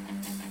out.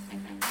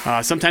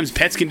 Sometimes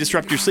pets can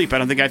disrupt your sleep. I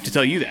don't think I have to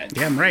tell you that.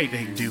 Damn right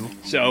they do.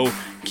 So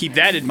keep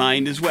that in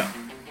mind as well.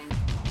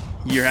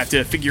 You have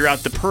to figure out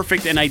the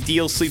perfect and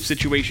ideal sleep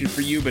situation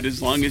for you, but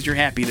as long as you're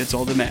happy, that's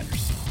all that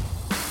matters.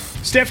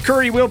 Steph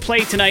Curry will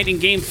play tonight in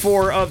Game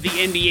 4 of the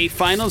NBA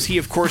Finals. He,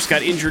 of course,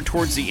 got injured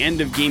towards the end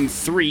of Game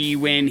 3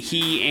 when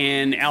he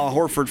and Al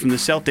Horford from the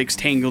Celtics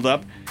tangled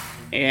up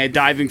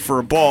diving for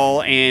a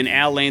ball, and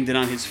Al landed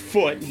on his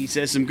foot. He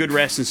says some good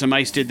rest and some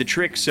ice did the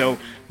trick, so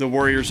the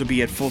Warriors will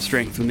be at full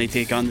strength when they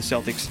take on the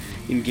Celtics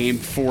in Game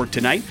 4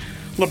 tonight.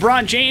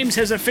 LeBron James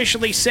has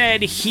officially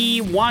said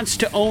he wants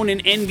to own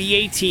an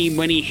NBA team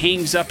when he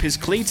hangs up his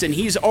cleats, and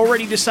he's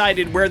already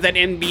decided where that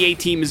NBA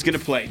team is going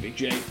to play, Big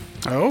J.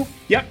 Oh?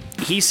 Yep.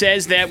 He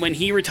says that when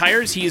he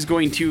retires, he is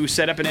going to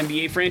set up an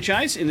NBA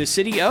franchise in the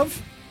city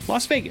of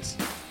Las Vegas.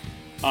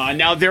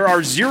 Now, there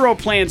are zero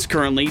plans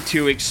currently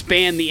to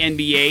expand the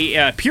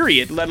NBA,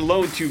 period, let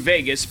alone to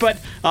Vegas. But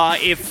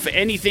if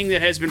anything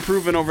that has been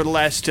proven over the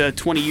last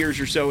 20 years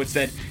or so, it's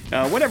that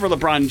whatever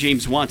LeBron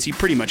James wants, he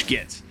pretty much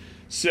gets.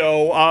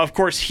 So, of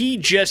course, he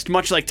just,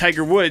 much like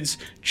Tiger Woods,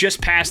 just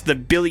passed the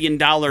 $1 billion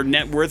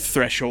net worth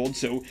threshold.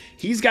 So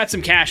he's got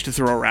some cash to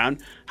throw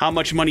around. How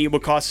much money it will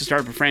cost to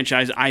start up a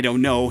franchise, I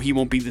don't know. He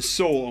won't be the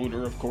sole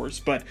owner, of course.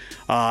 But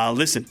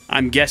listen,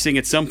 I'm guessing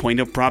at some point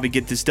he'll probably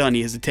get this done.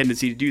 He has a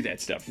tendency to do that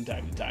stuff from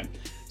time to time.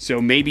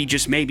 So maybe,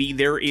 just maybe,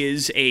 there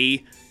is a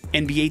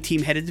NBA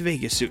team headed to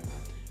Vegas soon.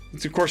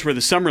 It's, of course, where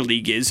the Summer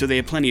League is, so they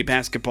have plenty of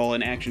basketball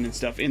and action and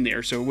stuff in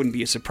there. So it wouldn't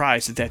be a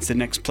surprise that that's the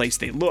next place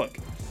they look.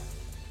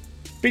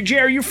 Big J,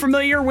 are you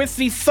familiar with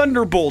the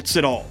Thunderbolts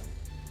at all?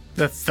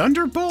 The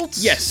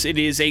Thunderbolts? Yes, it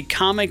is a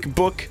comic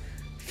book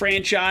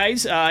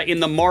franchise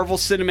in the Marvel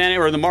Cinematic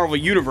or the Marvel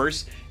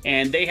Universe,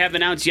 and they have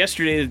announced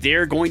yesterday that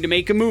they're going to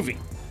make a movie.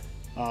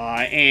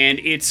 And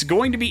it's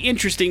going to be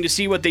interesting to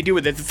see what they do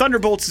with it. The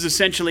Thunderbolts is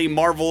essentially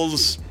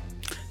Marvel's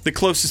the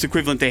closest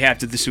equivalent they have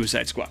to the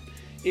Suicide Squad.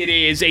 It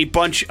is a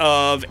bunch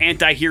of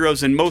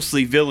anti-heroes and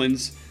mostly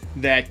villains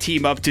that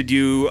team up to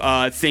do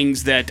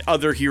things that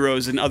other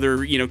heroes and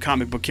other,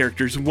 comic book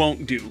characters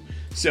won't do.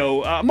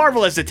 So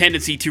Marvel has a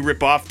tendency to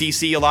rip off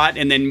DC a lot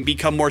and then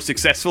become more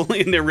successful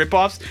in their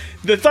rip-offs.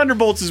 The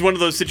Thunderbolts is one of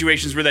those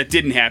situations where that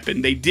didn't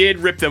happen. They did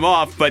rip them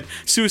off, but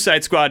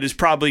Suicide Squad is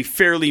probably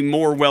fairly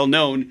more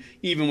well-known,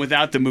 even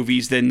without the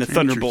movies, than the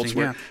Thunderbolts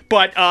were. Yeah.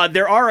 But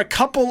there are a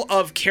couple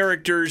of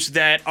characters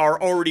that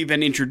are already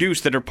been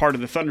introduced that are part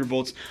of the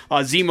Thunderbolts.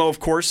 Zemo, of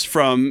course,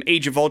 from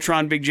Age of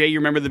Ultron, Big J, you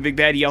remember the big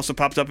bad? He also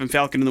popped up in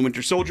Falcon and the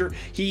Winter Soldier.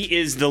 He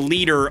is the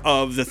leader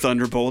of the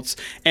Thunderbolts.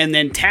 And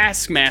then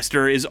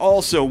Taskmaster is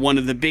also one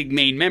of the big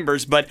main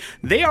members, but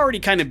they already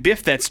kind of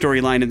biffed that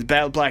storyline in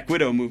the Black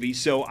Widow movie,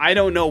 so I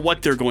don't know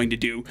what they're going to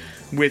do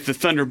with the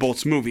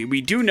Thunderbolts movie. We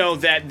do know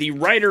that the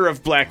writer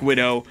of Black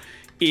Widow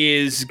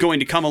is going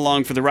to come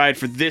along for the ride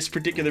for this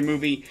particular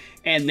movie,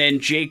 and then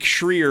Jake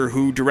Schreier,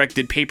 who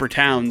directed Paper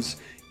Towns,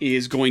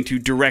 is going to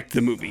direct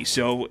the movie.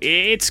 So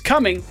it's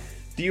coming.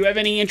 Do you have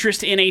any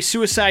interest in a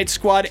Suicide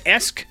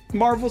Squad-esque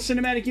Marvel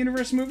Cinematic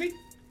Universe movie?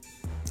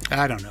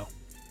 I don't know.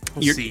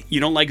 We'll see. You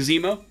don't like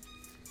Zemo?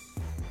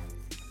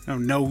 I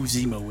don't know who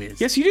Zemo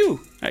is. Yes, you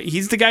do.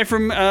 He's the guy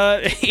from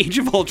Age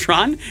of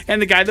Ultron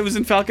and the guy that was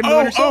in Falcon and the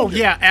Winter Soldier. Oh,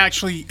 yeah,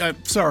 actually,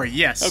 sorry,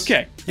 yes.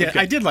 Okay. Yeah,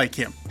 okay. I did like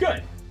him.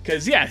 Good.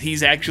 Because, yeah,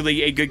 he's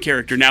actually a good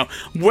character. Now,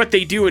 what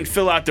they do and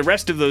fill out the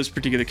rest of those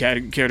particular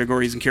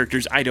categories and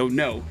characters, I don't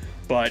know.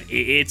 But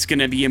it's going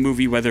to be a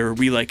movie whether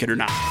we like it or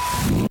not.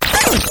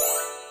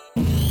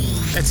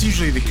 That's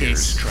usually the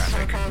case.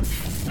 Traffic.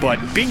 But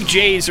Big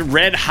J's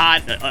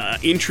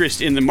red-hot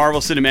interest in the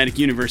Marvel Cinematic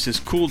Universe has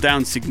cooled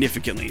down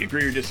significantly.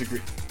 Agree or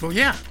disagree? Well,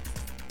 yeah.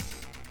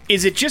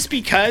 Is it just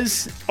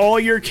because all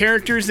your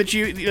characters that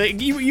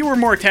you were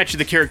more attached to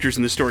the characters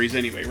in the stories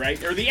anyway,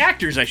 right? Or the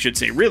actors, I should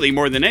say, really,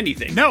 more than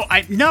anything. No.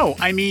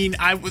 I mean,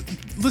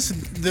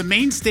 listen, the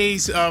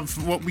mainstays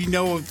of what we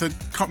know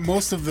of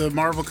most of the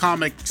Marvel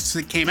comics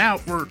that came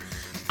out were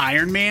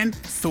Iron Man,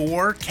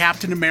 Thor,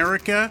 Captain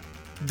America.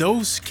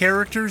 Those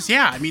characters,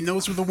 yeah, I mean,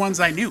 those were the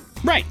ones I knew.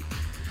 Right.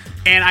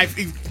 And I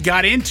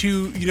got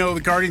into, the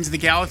Guardians of the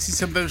Galaxy,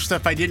 some other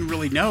stuff I didn't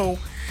really know.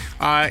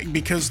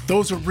 because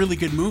those are really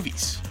good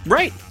movies.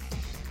 Right.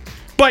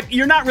 But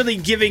you're not really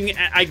giving,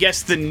 I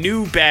guess, the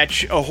new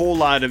batch a whole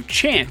lot of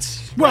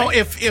chance. Well, right?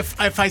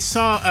 if I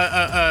saw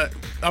a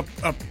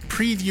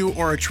preview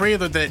or a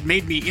trailer that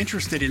made me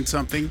interested in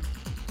something,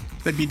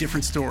 that'd be a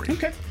different story.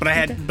 Okay. But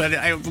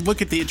I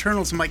look at the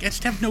Eternals, I'm like, I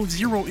just have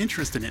zero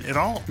interest in it at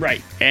all.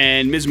 Right.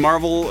 And Ms.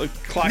 Marvel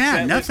clocks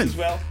that nothing. list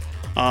as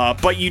well.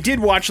 But you did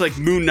watch like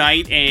Moon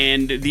Knight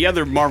and the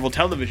other Marvel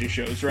television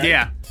shows, right?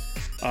 Yeah.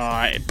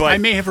 But I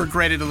may have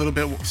regretted a little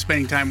bit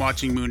spending time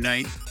watching Moon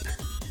Knight.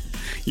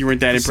 You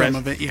weren't that impressed? Some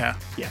of it, yeah.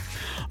 Yeah.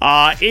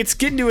 It's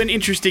getting to an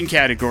interesting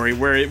category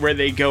where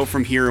they go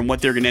from here and what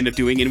they're going to end up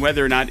doing, and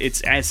whether or not it's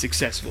as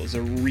successful is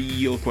a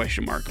real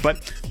question mark.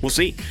 But we'll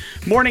see.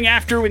 Morning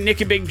After with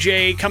Nick and Big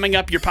J. Coming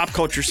up, your Pop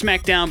Culture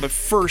Smackdown. But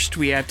first,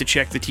 we have to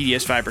check the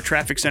TDS Fiber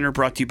Traffic Center,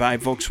 brought to you by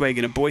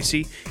Volkswagen of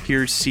Boise.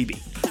 Here's CB.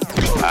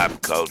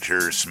 Pop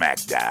Culture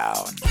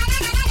Smackdown.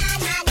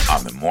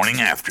 On the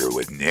Morning After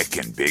with Nick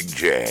and Big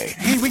J.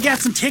 Hey, we got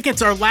some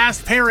tickets. Our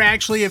last pair,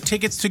 actually, of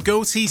tickets to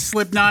go see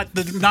Slipknot.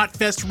 The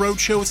Knotfest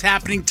Roadshow is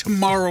happening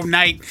tomorrow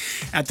night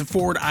at the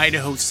Ford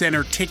Idaho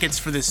Center. Tickets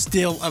for this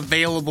still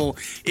available.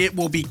 It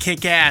will be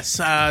kick-ass.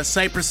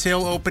 Cypress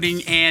Hill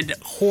opening and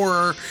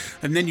horror.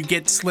 And then you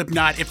get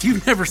Slipknot. If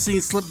you've never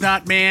seen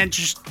Slipknot, man,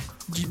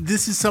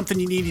 this is something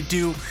you need to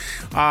do.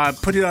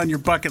 Put it on your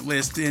bucket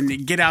list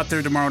and get out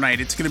there tomorrow night.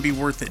 It's going to be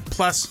worth it.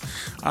 Plus,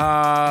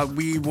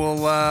 we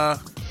will...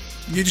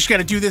 you just got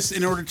to do this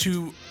in order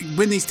to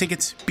win these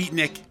tickets. Beat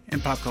Nick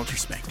and Pop Culture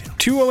Smackdown.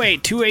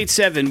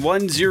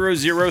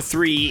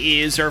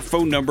 208-287-1003 is our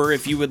phone number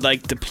if you would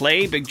like to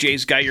play. Big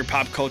J's got your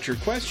pop culture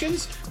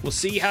questions. We'll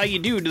see how you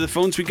do. To the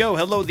phones we go.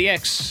 Hello, the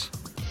X.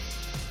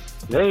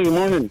 Hey, good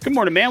morning. Good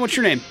morning, man. What's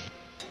your name?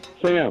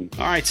 Sam.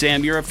 All right,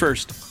 Sam, you're up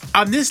first.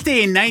 On this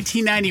day in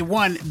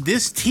 1991,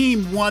 this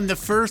team won the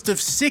first of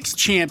 6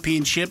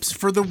 championships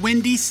for the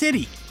Windy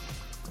City.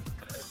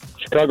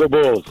 Chicago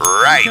Bulls.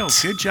 Right. Oh,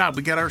 good job.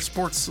 We got our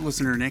sports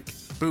listener, Nick.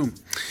 Boom.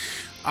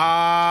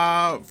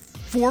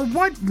 For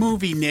what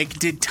movie, Nick,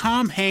 did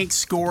Tom Hanks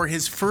score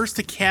his first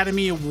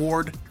Academy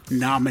Award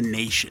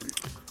nomination?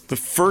 The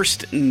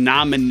first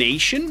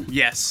nomination?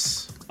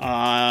 Yes.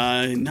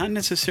 Not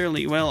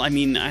necessarily. Well, I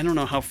mean, I don't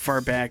know how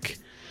far back.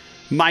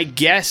 My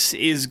guess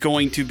is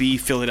going to be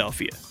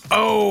Philadelphia.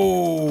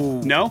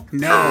 Oh. No?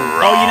 No.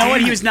 Oh, you know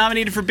what? He was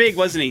nominated for Big,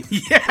 wasn't he?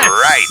 Yes.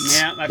 Right.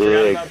 Yeah, I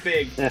forgot about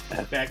Big.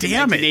 Back in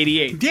Damn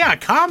 1988. it. Yeah,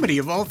 comedy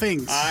of all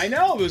things. I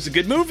know. It was a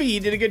good movie. He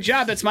did a good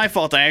job. That's my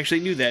fault. I actually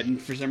knew that and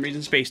for some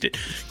reason spaced it.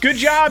 Good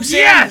job, Sam.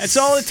 Yes! That's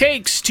all it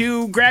takes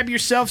to grab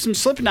yourself some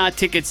Slipknot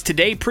tickets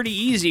today. Pretty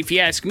easy if you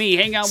ask me.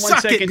 Hang on one Suck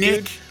second, it,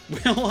 Nick. dude.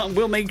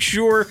 We'll make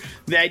sure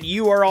that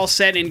you are all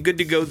set and good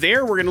to go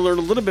there. We're going to learn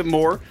a little bit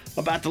more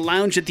about the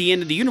lounge at the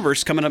end of the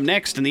universe coming up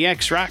next in the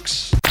X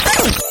Rocks.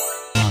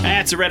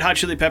 That's the Red Hot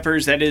Chili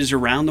Peppers. That is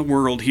Around the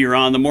World here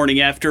on the Morning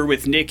After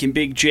with Nick and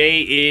Big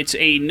J. It's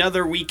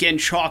another weekend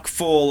chock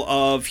full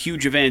of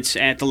huge events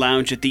at the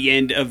lounge at the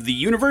end of the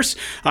universe.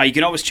 You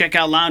can always check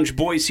out Lounge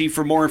Boise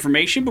for more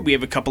information, but we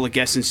have a couple of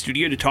guests in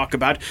studio to talk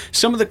about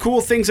some of the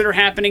cool things that are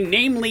happening,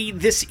 namely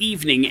this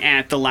evening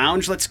at the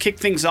lounge. Let's kick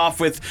things off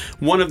with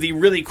one of the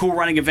really cool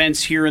running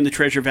events here in the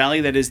Treasure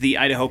Valley. That is the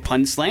Idaho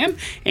Pun Slam.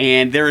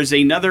 And there is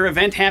another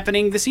event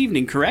happening this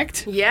evening,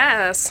 correct?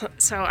 Yes.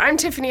 So I'm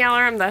Tiffany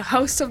Eller. I'm the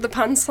host of the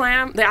Pun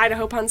Slam, the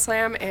Idaho Pun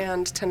Slam,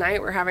 and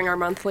tonight we're having our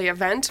monthly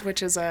event,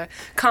 which is a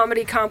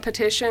comedy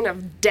competition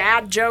of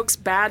dad jokes,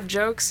 bad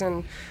jokes,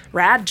 and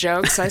rad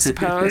jokes, I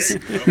suppose.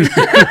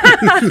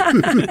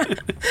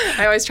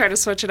 I always try to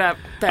switch it up.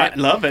 But I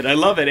love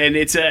it. And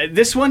it's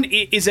this one,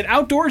 is it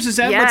outdoors? Is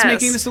that what's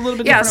making this a little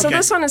bit different? Yeah, so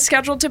this one is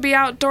scheduled to be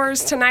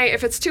outdoors tonight.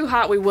 If it's too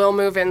hot, we will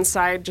move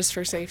inside just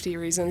for safety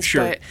reasons.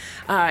 Sure.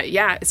 But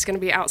yeah, it's going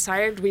to be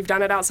outside. We've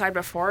done it outside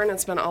before, and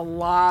it's been a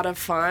lot of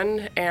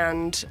fun.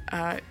 And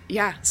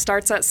yeah,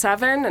 starts at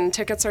 7, and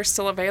tickets are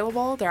still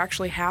available. They're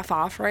actually half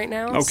off right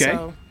now. Okay.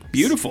 So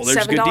beautiful.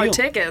 There's a good deal. $7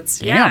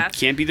 tickets. Yeah.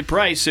 Can't beat the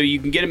price. So you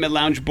can get them at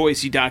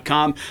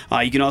loungeboise.com.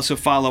 You can also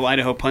follow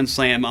Idaho Pun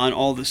Slam on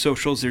all the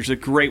socials. There's a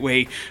great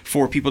way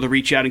for people to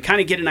reach out and kind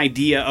of get an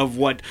idea of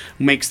what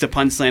makes the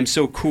Pun Slam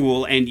so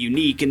cool and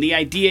unique. And the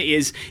idea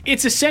is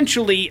it's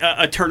essentially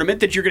a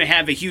tournament that you're going to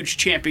have a huge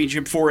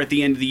championship for at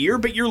the end of the year,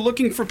 but you're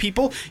looking for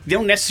people. You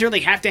don't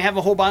necessarily have to have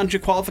a whole bunch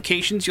of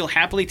qualifications. You'll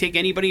happily take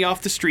anybody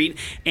off the street,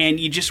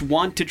 and you just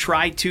want to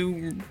try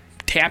to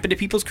tap into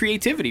people's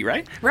creativity,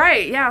 right?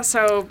 Right, yeah.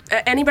 So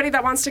anybody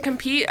that wants to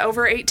compete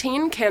over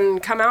 18 can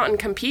come out and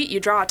compete. You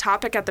draw a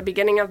topic at the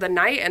beginning of the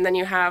night, and then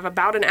you have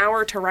about an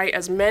hour to write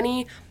as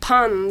many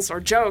puns or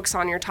jokes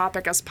on your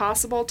topic as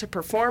possible to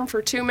perform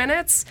for 2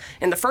 minutes.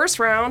 In the first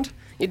round,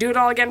 You do it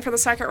all again for the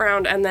second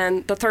round, and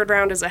then the third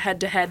round is a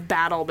head-to-head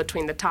battle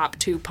between the top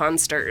 2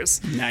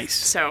 punsters. Nice.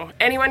 So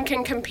anyone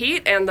can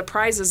compete, and the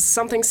prize is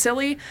something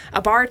silly,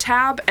 a bar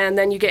tab, and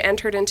then you get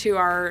entered into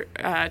our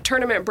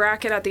tournament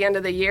bracket at the end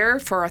of the year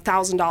for a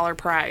 $1,000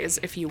 prize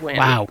if you win.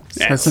 Wow,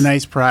 that's a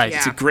nice prize. Yeah.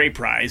 It's a great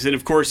prize. And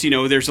of course,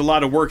 there's a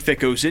lot of work that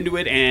goes into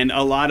it, and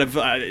a lot of,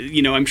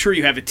 I'm sure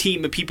you have a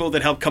team of people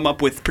that help come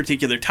up with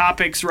particular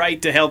topics,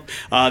 right, to help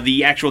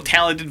the actual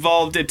talent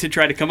involved to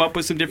try to come up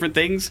with some different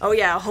things. Oh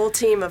yeah, a whole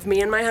team of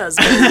me and my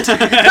husband.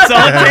 That's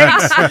all it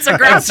takes. It's a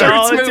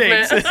grassroots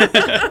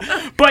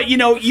movement. But,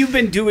 you've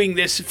been doing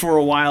this for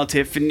a while,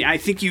 Tiff, and I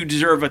think you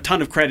deserve a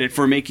ton of credit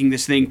for making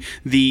this thing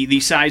the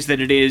size that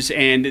it is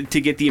and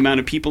to get the amount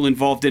of people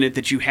involved in it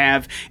that you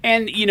have.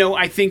 And,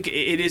 I think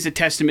it is a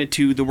testament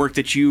to the work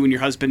that you and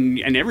your husband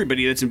and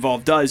everybody that's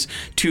involved does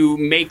to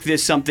make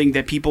this something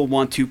that people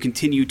want to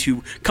continue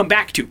to come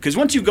back to. Because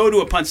once you go to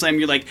a Pun Slam,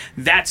 you're like,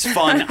 that's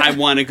fun. I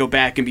want to go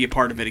back and be a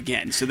part of it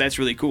again. So that's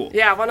really cool.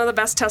 Yeah, one of the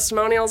best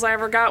testimonials I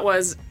ever got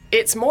was,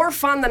 it's more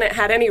fun than it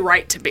had any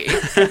right to be.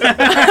 So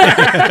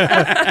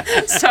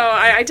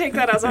I take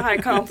that as a high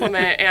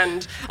compliment.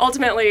 And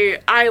ultimately,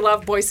 I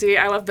love Boise.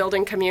 I love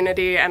building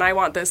community. And I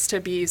want this to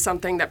be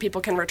something that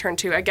people can return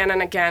to again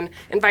and again,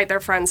 invite their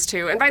friends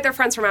to, invite their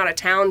friends from out of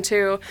town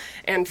to,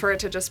 and for it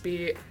to just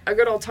be a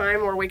good old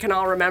time where we can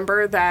all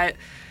remember that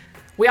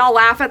we all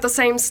laugh at the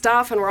same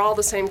stuff, and we're all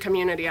the same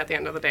community at the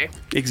end of the day.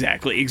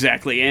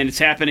 Exactly. And it's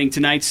happening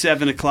tonight,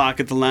 7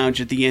 o'clock at the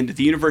Lounge at the End of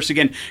the Universe.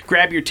 Again,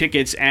 grab your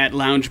tickets at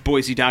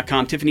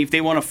loungeboise.com. Tiffany, if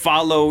they want to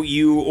follow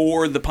you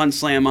or the Pun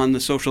Slam on the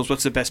socials,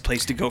 what's the best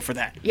place to go for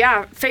that?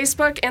 Yeah,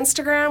 Facebook,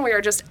 Instagram, we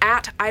are just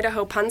at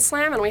Idaho Pun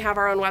Slam, and we have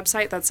our own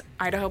website that's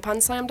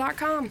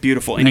idahopunslam.com.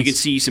 Beautiful. And you can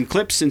see some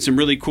clips and some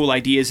really cool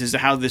ideas as to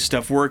how this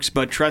stuff works.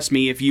 But trust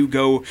me, if you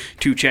go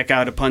to check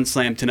out a Pun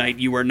Slam tonight,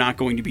 you are not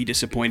going to be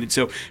disappointed.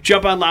 So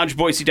jump on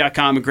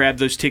loungeboise.com and grab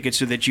those tickets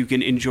so that you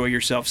can enjoy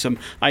yourself some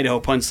Idaho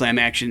Pun Slam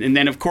action. And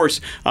then, of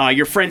course,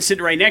 your friend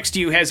sitting right next to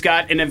you has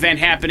got an event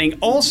happening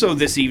also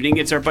this evening.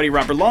 It's our buddy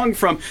Robert Long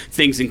from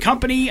Things and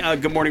Company.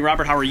 Good morning,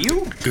 Robert. How are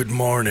you? Good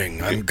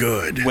morning. I'm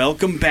good.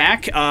 Welcome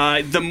back.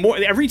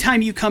 Every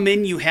time you come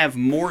in, you have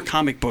more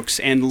comic books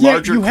and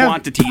larger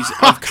quantities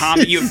of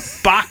comic. You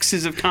have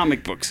boxes of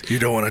comic books. You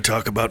don't want to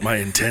talk about my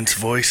intense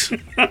voice?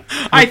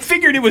 I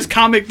figured it was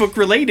comic book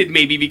related,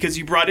 maybe, because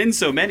you brought in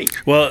so many.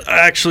 Well,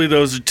 actually,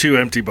 those are 2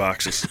 empty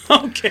boxes.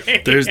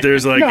 Okay.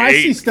 There's like 8. I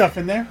see stuff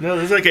in there. No,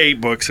 there's like 8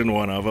 books in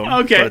one of them.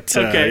 Okay. But,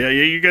 okay. Yeah,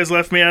 you guys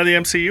left me out of the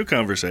MCU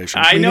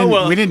conversation. I know.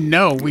 Well, we didn't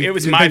know. It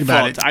was my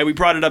fault. We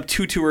brought it up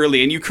too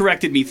early, and you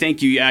corrected me.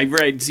 Thank you. I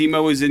read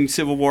Zemo was in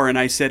Civil War, and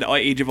I said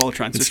Age of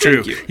Ultron. So it's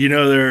true.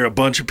 There are a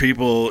bunch of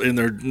people in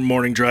their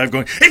morning drive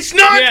going, It's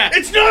not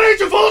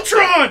Age of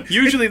Ultron!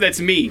 Usually that's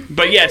me.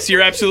 But yes,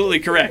 you're absolutely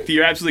correct.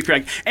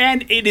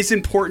 And it is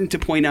important to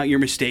point out your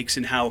mistakes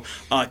and how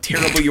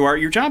terrible you are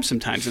at your job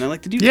sometimes, and I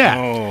like to do that. Yeah.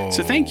 Oh.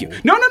 So thank you.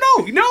 No,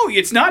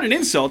 it's not an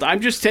insult. I'm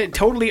just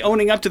totally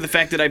owning up to the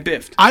fact that I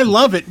biffed. I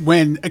love it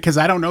because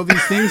I don't know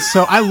these things,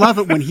 so I love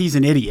it when he's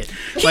an idiot.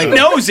 He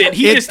knows it.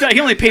 He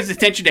only pays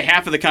attention to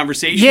half of the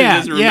conversation. He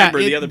doesn't remember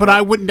the other but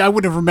part. I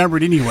would have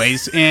remembered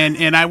anyways,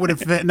 and I would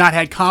have not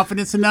had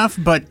confidence enough,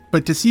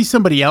 but to see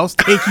somebody else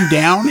take you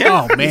down,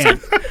 oh man.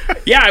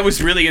 Yeah, I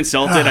was really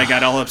insulted. I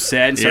got all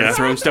upset and started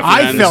throwing stuff around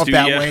I felt the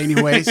studio. that way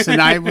anyways,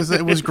 and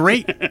it was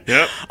great.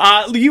 Yep.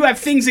 You have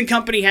Things and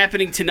Company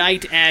happening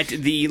tonight at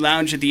the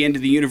Lounge at the End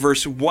of the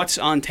Universe. What's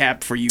on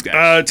tap for you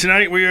guys?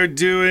 Tonight we are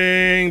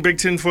doing Big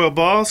Tinfoil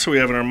Ball, so we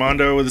have an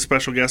Armando with a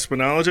special guest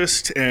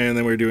monologist, and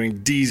then we're doing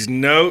D's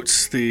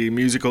Notes, the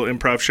musical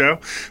improv show,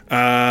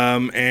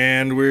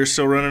 and we're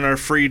still running our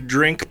free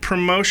drink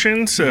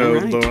promotion, so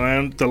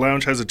the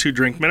lounge has a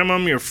 2-drink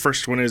minimum. Your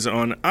first one is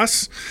on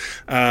us,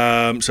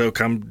 so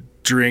come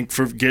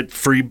get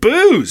free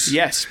booze.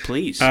 Yes,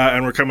 please.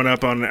 And we're coming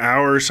up on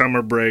our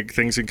summer break.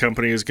 Things and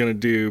Company is going to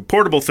do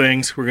portable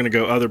things. We're going to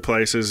go other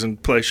places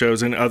and play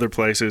shows in other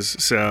places.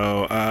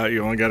 So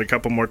you only got a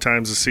couple more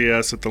times to see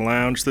us at the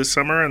lounge this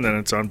summer, and then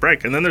it's on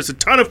break. And then there's a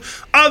ton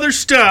of other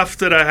stuff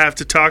that I have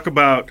to talk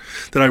about,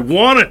 that I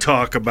want to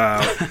talk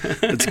about,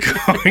 that's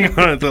going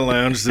on at the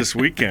lounge this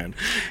weekend.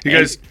 You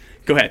guys...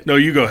 Go ahead. No,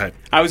 you go ahead.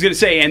 I was going to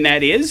say, and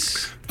that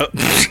is...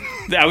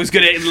 I was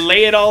going to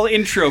lay it all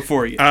intro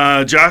for you.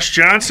 Josh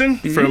Johnson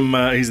from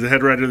he's the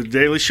head writer of The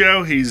Daily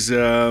Show. He's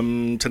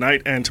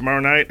tonight and tomorrow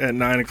night at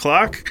 9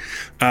 o'clock.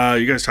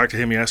 You guys talked to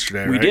him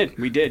yesterday, right?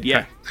 We did,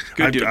 yeah.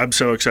 Good dude. I'm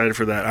so excited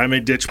for that. I may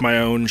ditch my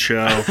own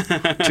show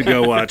to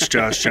go watch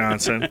Josh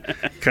Johnson,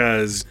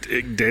 because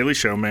Daily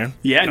Show, man.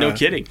 Yeah, no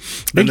kidding.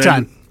 Big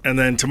time. And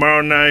then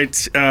tomorrow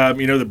night,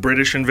 the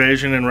British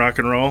invasion in rock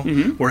and roll.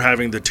 Mm-hmm. We're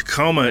having the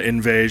Tacoma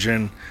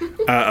invasion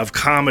of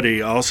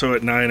comedy, also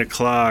at 9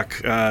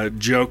 o'clock.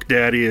 Joke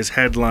Daddy is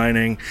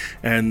headlining,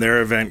 and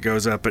their event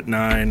goes up at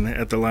 9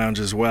 at the lounge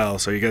as well.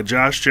 So you got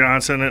Josh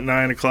Johnson at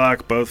 9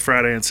 o'clock, both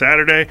Friday and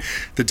Saturday.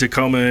 The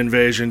Tacoma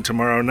invasion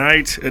tomorrow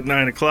night at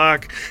 9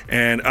 o'clock,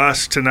 and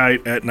us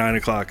tonight at 9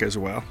 o'clock as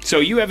well. So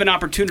you have an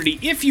opportunity,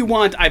 if you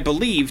want, I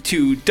believe,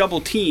 to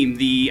double team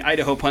the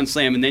Idaho Pun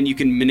Slam, and then you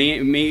can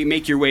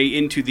make your way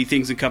into the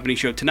Things and Company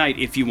show tonight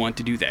if you want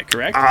to do that,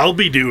 correct? I'll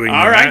be doing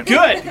that. All right,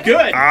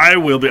 good. I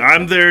will be.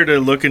 I'm there to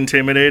look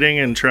intimidating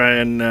and try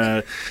and,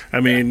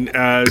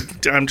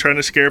 I'm trying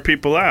to scare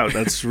people out.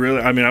 That's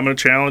really, I'm going to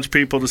challenge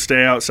people to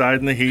stay outside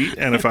in the heat,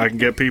 and if I can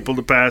get people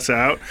to pass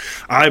out.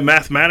 I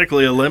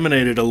mathematically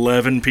eliminated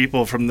 11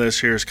 people from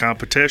this year's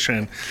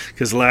competition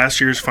because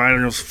last year's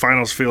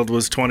finals field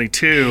was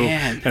 22,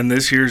 and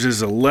this year's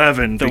is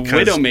 11. The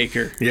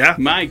Widowmaker. Yeah.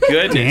 My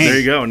goodness. There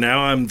you go.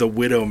 Now I'm the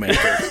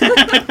Widowmaker.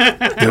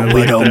 The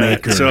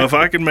Widowmaker. So if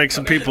I can make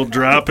some people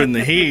drop in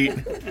the heat,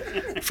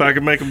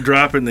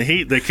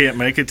 they can't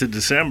make it to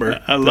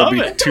December. I love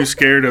They'll be it. too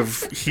scared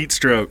of heat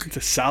stroke. It's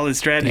a solid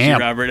strategy, Damn.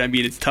 Robert. I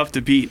mean, it's tough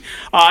to beat.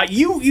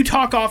 You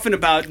talk often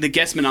about the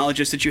guest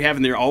monologists that you have,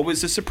 and they're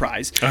always a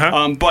surprise.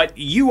 But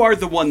you are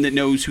the one that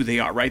knows who they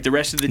are, right? The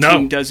rest of the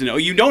team doesn't know.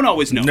 You don't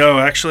always know. No,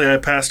 actually, I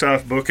passed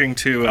off booking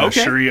to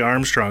Cherie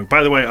Armstrong.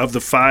 By the way, of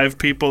the 5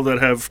 people that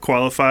have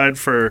qualified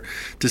for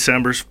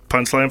December's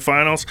Pun Slam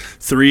finals,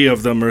 3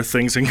 of them are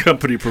Things and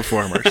Company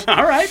performers.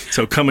 All right.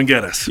 So come and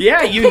get us.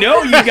 Yeah, you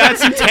got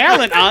some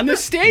talent on the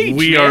stage.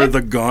 We man. are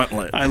the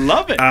gauntlet. I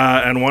love it.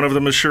 And one of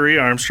them is Cherie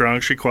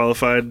Armstrong. She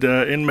qualified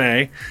in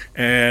May,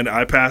 and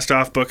I passed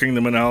off booking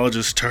the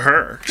monologist to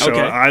her. So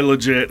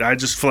I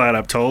just flat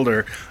up told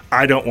her,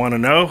 I don't want to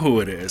know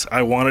who it is.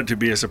 I want it to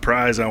be a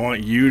surprise. I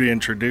want you to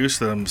introduce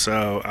them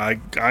so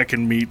I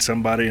can meet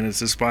somebody and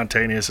it's as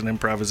spontaneous and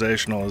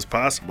improvisational as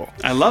possible.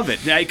 I love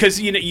it. Because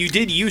you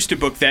did used to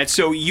book that,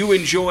 so you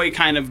enjoy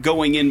kind of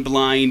going in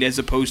blind as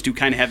opposed to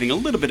kind of having a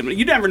little bit of...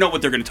 You never know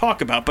what they're going to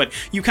talk about, but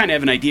you kind of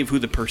have an idea of who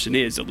the person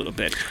is a little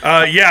bit.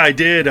 Yeah, I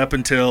did up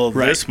until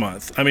this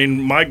month. I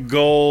mean, my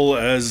goal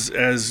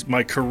as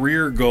my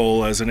career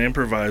goal as an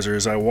improviser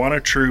is I want a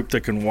troupe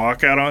that can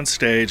walk out on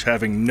stage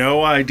having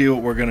no idea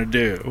what we're going to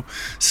do,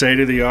 say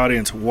to the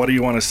audience, what do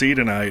you want to see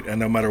tonight? And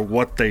no matter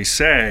what they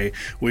say,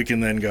 we can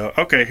then go,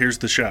 okay, here's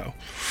the show.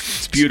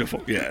 It's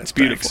beautiful. Yeah, it's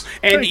beautiful.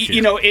 And,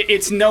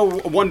 it's no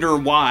wonder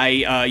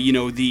why,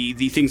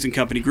 the Things and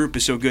Company group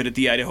is so good at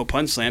the Idaho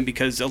Pun Slam,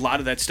 because a lot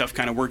of that stuff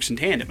kind of works in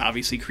tandem.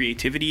 Obviously,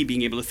 creativity,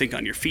 being able to think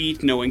on your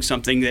feet, knowing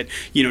something that,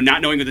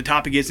 not knowing what the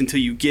topic is until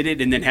you get it,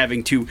 and then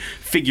having to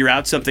figure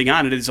out something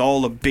on it is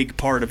all a big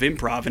part of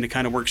improv, and it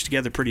kind of works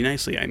together pretty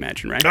nicely, I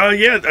imagine, right?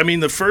 Yeah. I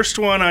mean, the first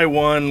one I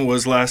won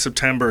was last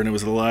September, and it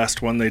was the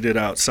last one they did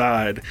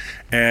outside.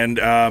 And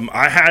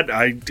I had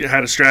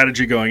a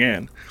strategy going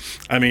in.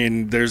 I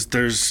mean,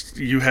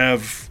 you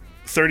have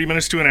 30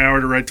 minutes to an hour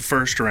to write the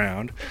first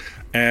round.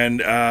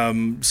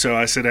 And so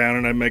I sit down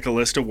and I make a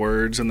list of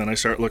words, and then I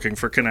start looking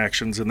for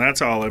connections, and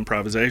that's all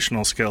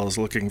improvisational skills,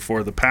 looking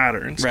for the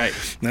patterns. Right.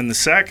 Then the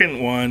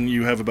second one,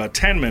 you have about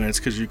 10 minutes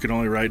because you can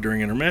only write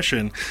during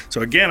intermission.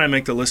 So again, I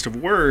make the list of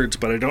words,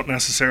 but I don't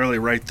necessarily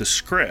write the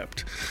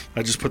script.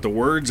 I just put the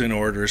words in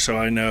order so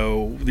I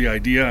know the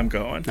idea I'm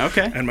going.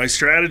 Okay. And my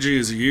strategy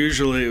is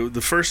usually,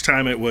 the first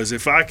time it was,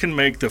 if I can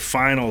make the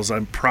finals,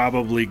 I'm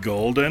probably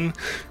golden,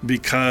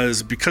 because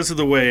of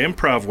the way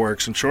improv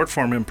works, and short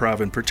form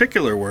improv in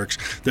particular works,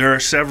 there are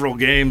several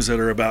games that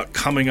are about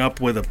coming up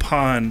with a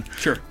pun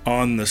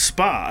on the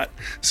spot.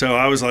 So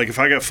I was like, if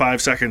I got 5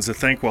 seconds to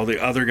think while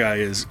the other guy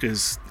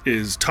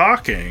is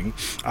talking,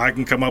 I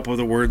can come up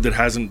with a word that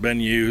hasn't been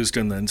used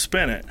and then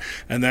spin it.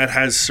 And that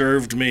has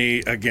served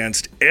me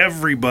against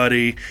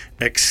everybody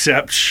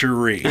except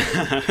Cherie.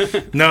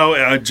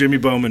 No, Jimmy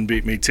Bowman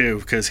beat me too,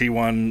 because he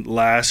won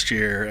last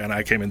year and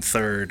I came in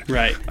third.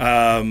 Right.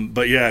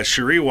 But yeah,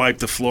 Cherie wiped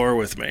the floor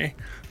with me.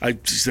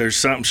 There's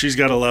something, she's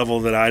got a level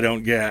that I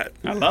don't get.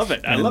 I love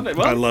it.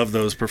 Well, I love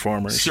those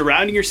performers.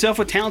 Surrounding yourself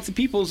with talented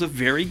people is a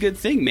very good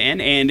thing, man,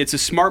 and it's a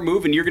smart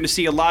move, and you're going to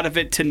see a lot of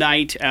it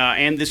tonight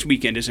and this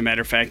weekend, as a matter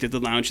of fact, at the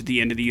Lounge at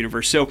the End of the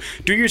Universe. So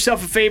do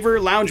yourself a favor.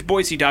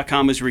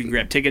 LoungeBoise.com is where you can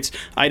grab tickets.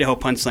 Idaho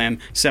Pun Slam,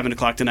 7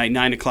 o'clock tonight,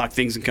 9 o'clock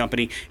Things and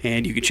Company,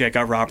 and you can check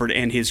out Robert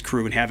and his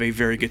crew and have a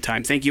very good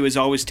time. Thank you, as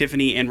always,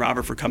 Tiffany and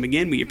Robert, for coming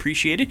in. We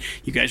appreciate it.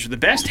 You guys are the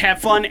best.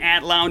 Have fun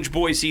at Lounge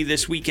Boise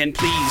this weekend,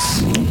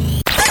 please.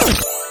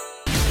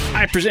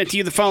 I present to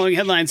you the following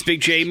headlines,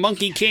 Big J.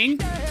 Monkey King,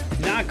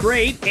 not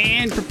great,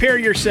 and prepare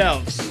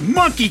yourselves.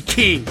 Monkey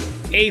King.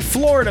 A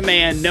Florida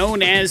man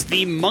known as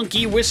the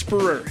Monkey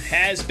Whisperer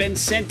has been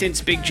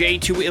sentenced, Big J,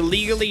 to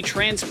illegally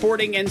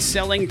transporting and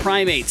selling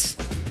primates.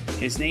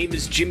 His name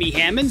is Jimmy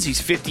Hammonds. He's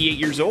 58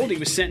 years old. He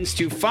was sentenced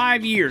to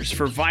 5 years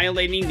for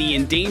violating the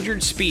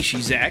Endangered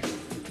Species Act.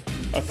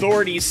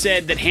 Authorities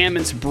said that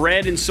Hammonds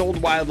bred and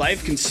sold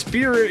wildlife,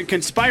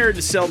 conspired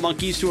to sell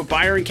monkeys to a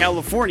buyer in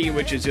California,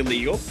 which is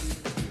illegal.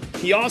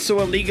 He also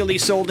illegally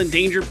sold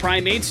endangered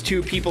primates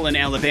to people in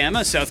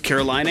Alabama, South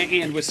Carolina,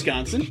 and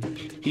Wisconsin.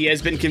 He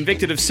has been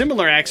convicted of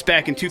similar acts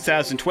back in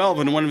 2012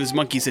 when one of his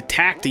monkeys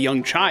attacked a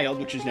young child,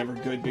 which is never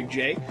good, Big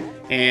J.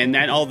 And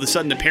then all of a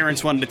sudden the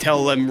parents wanted to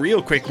tell them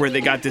real quick where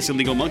they got this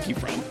illegal monkey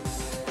from.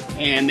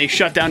 And they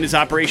shut down his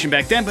operation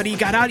back then, but he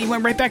got out, he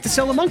went right back to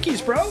selling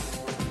monkeys, bro.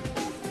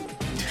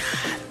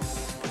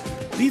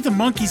 Leave the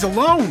monkeys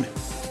alone.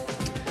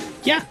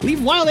 Yeah,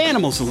 leave wild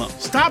animals alone.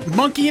 Stop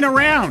monkeying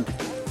around.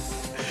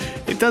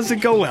 It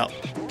doesn't go well,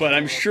 but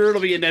I'm sure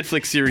it'll be a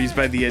Netflix series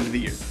by the end of the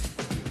year.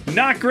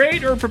 Not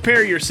great, or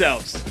prepare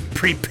yourselves?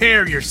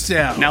 Prepare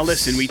yourselves. Now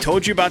listen, we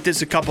told you about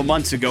this a couple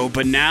months ago,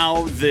 but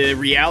now the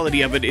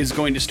reality of it is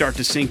going to start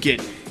to sink in.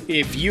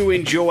 If you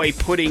enjoy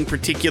putting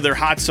particular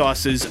hot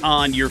sauces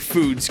on your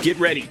foods, get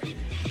ready,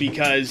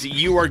 because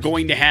you are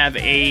going to have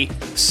a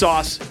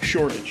sauce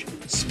shortage.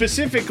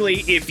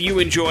 Specifically, if you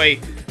enjoy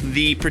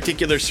the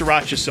particular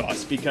sriracha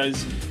sauce,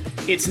 because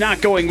it's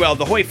not going well.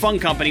 The Hoi Fung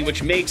Company,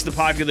 which makes the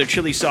popular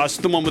chili sauce,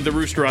 the one with the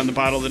rooster on the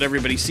bottle that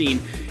everybody's seen,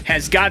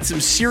 has got some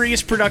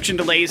serious production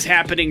delays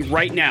happening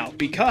right now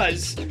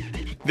because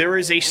there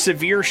is a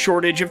severe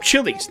shortage of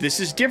chilies. This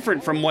is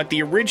different from what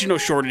the original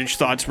shortage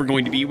thoughts were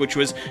going to be, which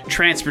was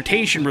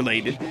transportation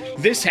related.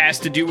 This has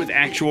to do with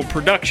actual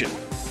production.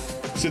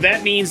 So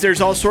that means there's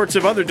all sorts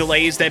of other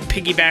delays that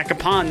piggyback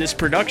upon this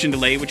production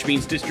delay, which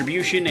means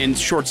distribution and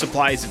short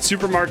supplies at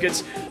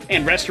supermarkets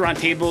and restaurant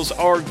tables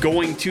are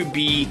going to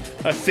be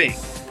a thing.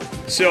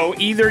 So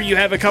either you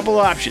have a couple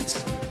of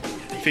options.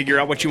 Figure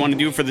out what you want to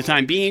do for the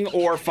time being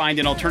or find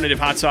an alternative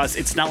hot sauce.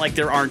 It's not like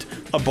there aren't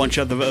a bunch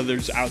of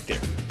others out there.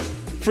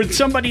 For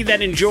somebody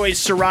that enjoys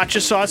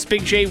sriracha sauce,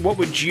 Big J, what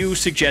would you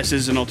suggest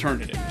as an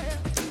alternative?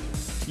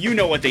 You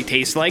know what they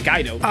taste like.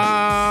 I don't.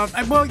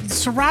 Well,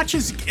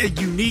 sriracha's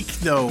unique,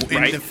 though,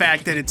 in Right. the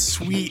fact that it's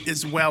sweet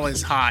as well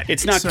as hot.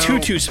 It's not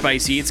too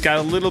spicy. It's got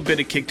a little bit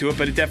of kick to it,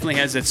 but it definitely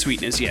has that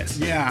sweetness, yes.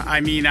 Yeah, I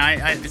mean,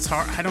 it's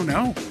hard. I don't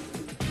know.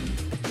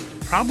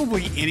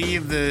 Probably any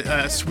of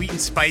the sweet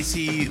and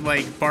spicy,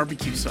 like,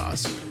 barbecue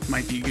sauce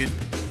might be good.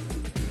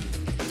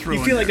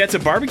 You feel like that's a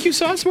barbecue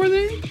sauce more than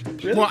anything?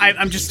 Really? Well,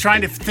 I'm just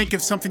trying to think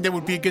of something that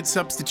would be a good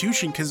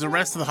substitution, because the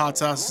rest of the hot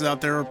sauces out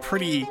there are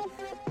pretty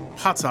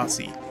hot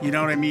saucy. You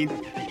know what I mean?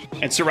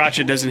 And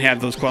sriracha doesn't have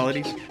those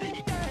qualities?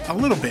 A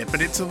little bit,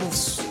 but it's a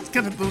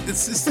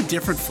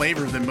different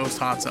flavor than most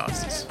hot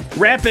sauces.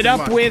 Wrap it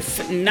up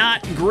with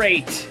not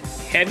great.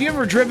 Have you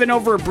ever driven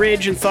over a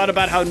bridge and thought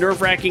about how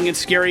nerve-wracking and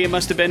scary it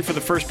must have been for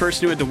the first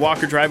person who had to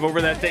walk or drive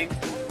over that thing?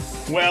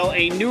 Well,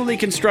 a newly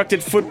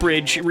constructed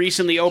footbridge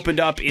recently opened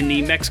up in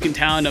the Mexican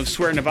town of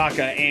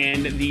Cuernavaca,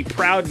 and the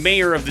proud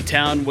mayor of the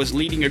town was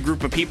leading a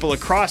group of people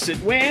across it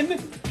when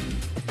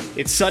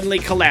it suddenly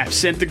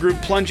collapsed, sent the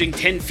group plunging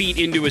 10 feet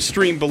into a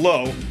stream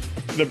below.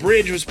 The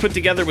bridge was put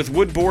together with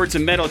wood boards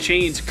and metal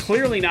chains,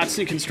 clearly not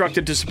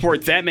constructed to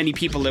support that many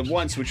people at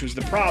once, which was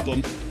the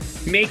problem.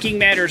 Making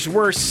matters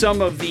worse,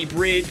 some of the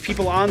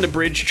people on the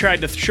bridge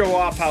tried to show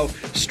off how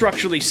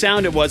structurally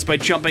sound it was by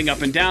jumping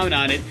up and down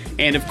on it,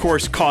 and of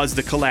course caused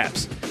the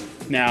collapse.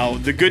 Now,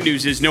 the good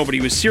news is nobody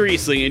was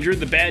seriously injured.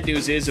 The bad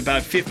news is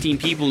about 15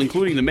 people,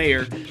 including the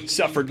mayor,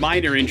 suffered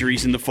minor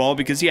injuries in the fall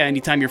because, yeah,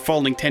 anytime you're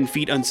falling 10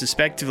 feet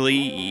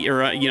unexpectedly,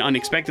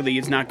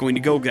 it's not going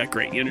to go that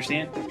great. You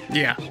understand?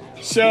 Yeah.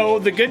 So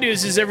the good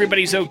news is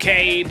everybody's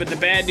okay, but the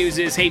bad news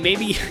is, hey,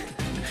 maybe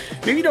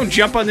don't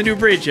jump on the new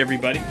bridge,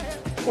 everybody.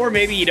 Or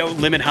maybe you don't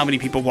limit how many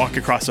people walk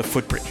across a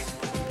footbridge.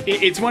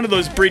 It's one of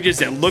those bridges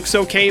that looks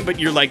okay, but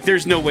you're like,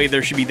 there's no way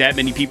there should be that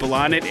many people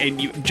on it,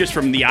 and you just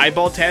from the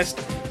eyeball test,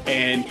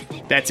 and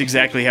that's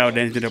exactly how it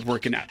ended up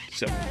working out.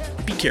 So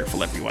be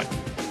careful, everyone.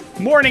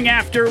 Morning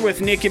After with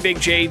Nick and Big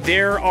J.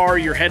 There are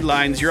your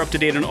headlines. You're up to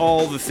date on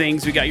all the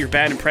things. We got your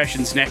bad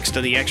impressions next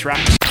on the X-Rock.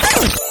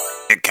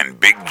 Nick and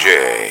Big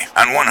J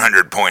on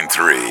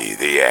 100.3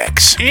 The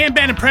X. And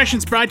Bad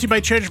Impressions brought to you by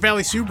Treasure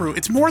Valley Subaru.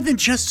 It's more than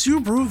just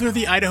Subaru. They're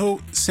the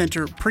Idaho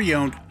Center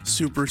pre-owned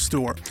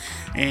superstore.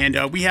 And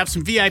we have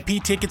some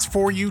VIP tickets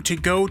for you to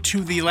go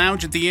to the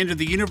lounge at the end of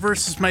the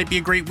universe. This might be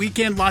a great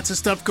weekend. Lots of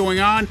stuff going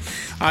on.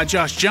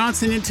 Josh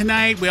Johnson in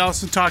tonight. We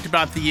also talked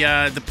about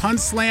the Pun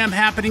Slam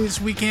happening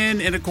this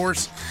weekend. And, of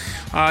course,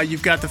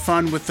 you've got the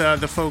fun with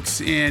the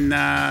folks in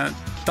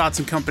Thoughts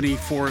and Company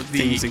for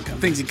the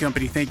Things and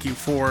Company. Thank you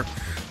for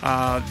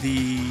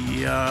the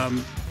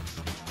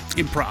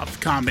improv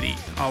comedy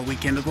all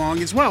weekend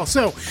long as well.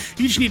 So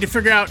you just need to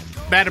figure out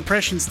bad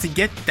impressions to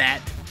get that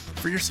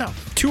for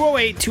yourself.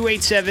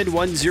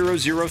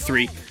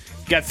 208-287-1003.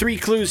 Got 3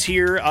 clues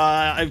here.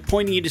 I'm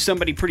pointing you to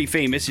somebody pretty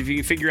famous. If you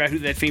can figure out who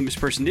that famous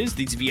person is,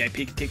 these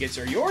VIP tickets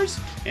are yours,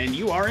 and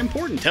you are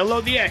important.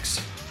 Hello, the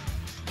X.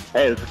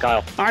 Hey, this is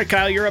Kyle. All right,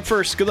 Kyle, you're up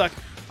first. Good luck.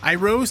 I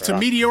rose to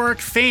meteoric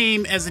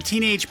fame as a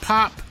teenage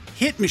pop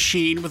hit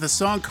machine with a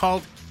song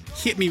called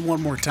Hit Me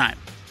One More Time.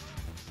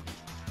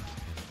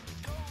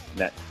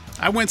 Next.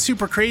 I went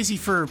super crazy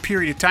for a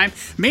period of time,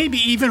 maybe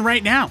even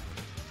right now.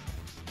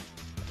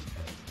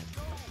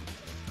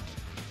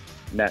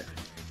 Next.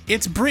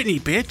 It's Britney,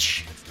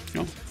 bitch.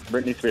 No.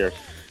 Britney Spears.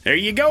 There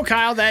you go,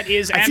 Kyle. That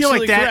is I feel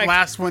like absolutely that correct.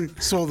 last one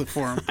sold it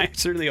for him. I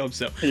certainly hope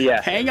so.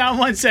 Yeah. Hang on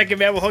 1 second,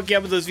 man. We'll hook you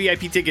up with those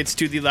VIP tickets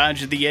to the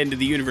Lounge at the End of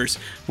the Universe.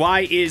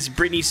 Why is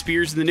Britney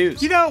Spears in the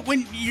news? You know,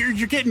 when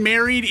you're getting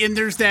married and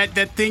there's that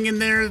thing in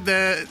there,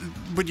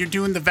 when you're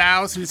doing the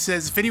vows, and it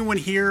says if anyone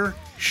here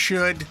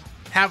should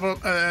have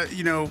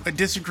a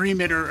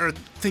disagreement or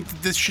think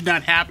that this should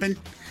not happen.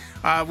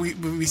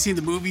 We've seen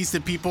the movies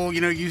that people,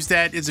 use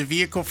that as a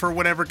vehicle for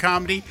whatever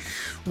comedy.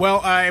 Well,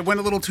 I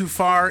went a little too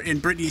far in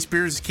Britney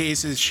Spears'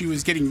 case as she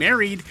was getting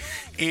married,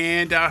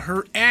 and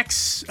her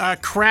ex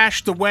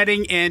crashed the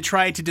wedding and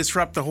tried to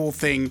disrupt the whole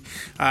thing,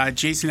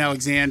 Jason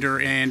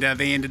Alexander, and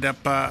they ended up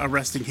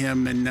arresting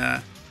him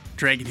and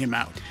dragging him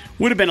out.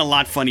 Would have been a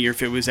lot funnier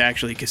if it was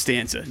actually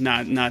Costanza,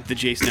 not the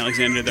Jason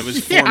Alexander that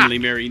was formerly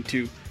married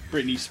to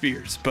Britney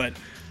Spears, but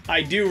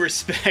I do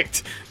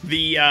respect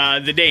the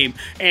name,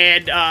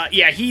 and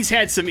he's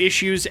had some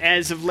issues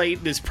as of late.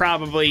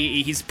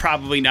 He's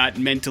probably not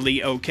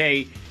mentally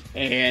okay,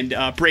 and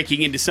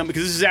breaking into something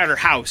because this is at her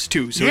house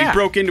too. So he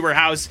broke into her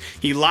house,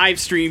 he live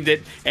streamed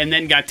it, and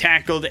then got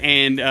tackled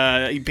and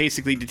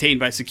basically detained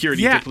by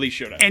security until police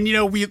showed up. And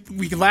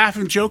we laugh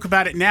and joke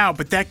about it now,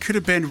 but that could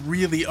have been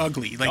really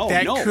ugly.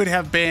 Could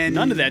have been.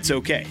 None of that's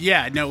okay.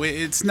 Yeah, no,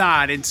 it's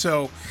not, and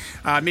so.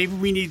 Maybe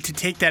we need to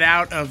take that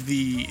out of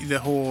the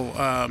whole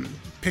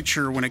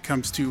picture when it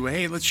comes to,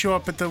 hey, let's show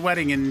up at the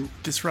wedding and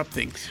disrupt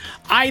things.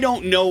 I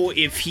don't know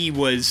if he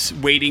was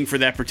waiting for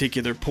that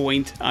particular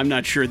point. I'm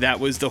not sure that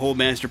was the whole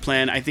master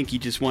plan. I think he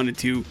just wanted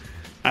to,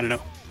 I don't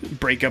know,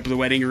 break up the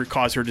wedding or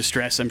cause her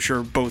distress. I'm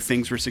sure both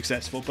things were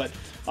successful, but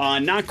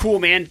not cool,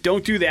 man.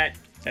 Don't do that.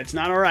 That's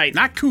not all right.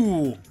 Not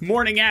cool.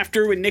 Morning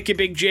After with Nick and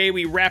Big J.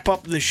 We wrap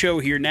up the show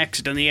here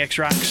next on the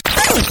X-Rocks.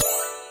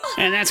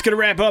 And that's going to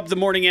wrap up the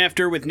Morning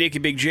After with Nick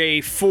and Big J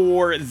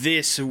for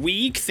this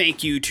week.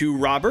 Thank you to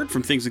Robert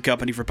from Things &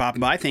 Company for popping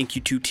by. Thank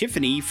you to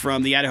Tiffany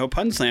from the Idaho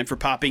Pun Slam for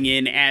popping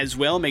in as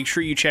well. Make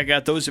sure you check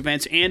out those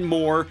events and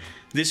more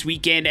this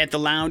weekend at the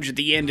Lounge at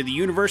the End of the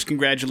Universe.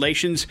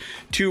 Congratulations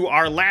to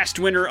our last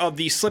winner of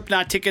the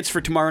Slipknot tickets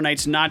for tomorrow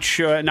night's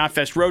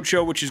Knotfest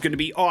Roadshow, which is going to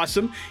be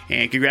awesome.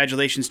 And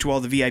congratulations to all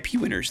the VIP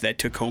winners that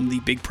took home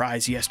the big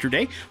prize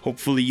yesterday.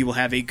 Hopefully you will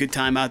have a good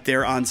time out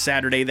there on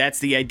Saturday. That's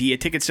the idea.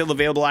 Tickets still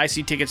available.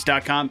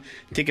 ictickets.com,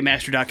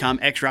 Ticketmaster.com,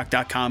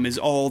 xrock.com is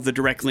all the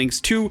direct links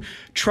to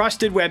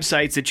trusted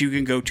websites that you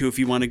can go to if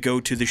you want to go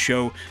to the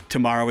show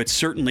tomorrow. It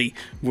certainly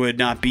would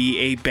not be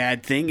a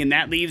bad thing. And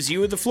that leaves you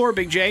with the floor,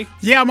 Big J.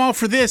 Yeah, I'm all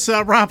for this.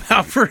 Rob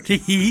Halford,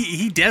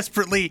 he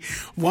desperately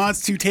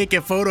wants to take a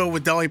photo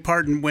with Dolly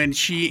Parton when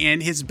she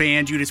and his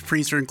band, Judas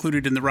Priest, are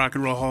included in the Rock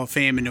and Roll Hall of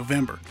Fame in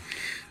November.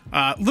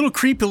 A little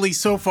creepily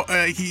so far,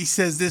 he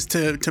says this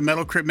to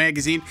Metal Crypt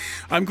magazine.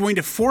 I'm going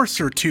to force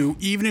her to,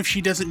 even if she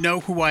doesn't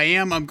know who I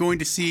am. I'm going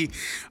to see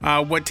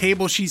what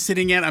table she's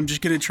sitting at. I'm just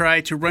going to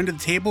try to run to the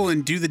table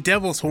and do the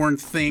devil's horn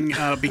thing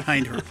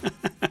behind her.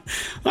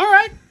 All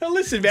right. Well,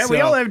 listen, man, we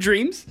all have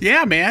dreams.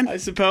 Yeah, man. I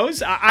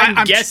suppose.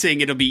 I'm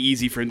guessing it'll be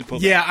easy for him to pull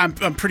that. Yeah,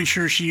 I'm pretty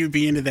sure she would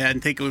be into that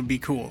and think it would be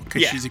cool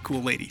because she's a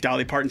cool lady.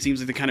 Dolly Parton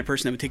seems like the kind of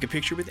person that would take a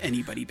picture with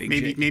anybody, Big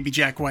J. Maybe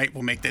Jack White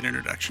will make that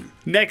introduction.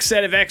 Next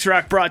set of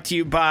X-Rock brought to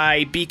you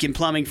by Beacon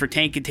Plumbing for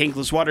tank and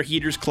tankless water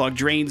heaters, clogged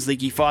drains,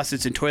 leaky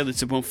faucets, and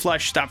toilets that won't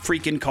flush. Stop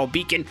freaking. Call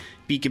Beacon.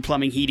 Beacon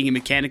Plumbing, Heating, and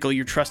Mechanical,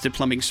 your trusted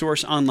plumbing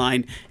source,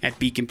 online at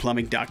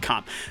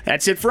beaconplumbing.com.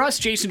 That's it for us.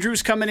 Jason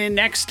Drew's coming in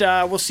next.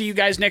 We'll see you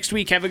guys next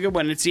week. Have a good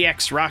one. It's the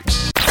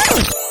X-Rocks.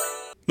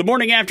 The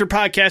Morning After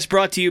podcast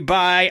brought to you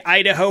by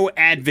Idaho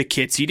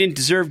Advocates. You didn't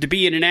deserve to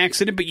be in an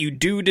accident, but you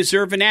do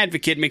deserve an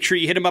advocate. Make sure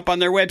you hit them up on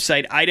their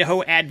website,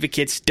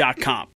 idahoadvocates.com.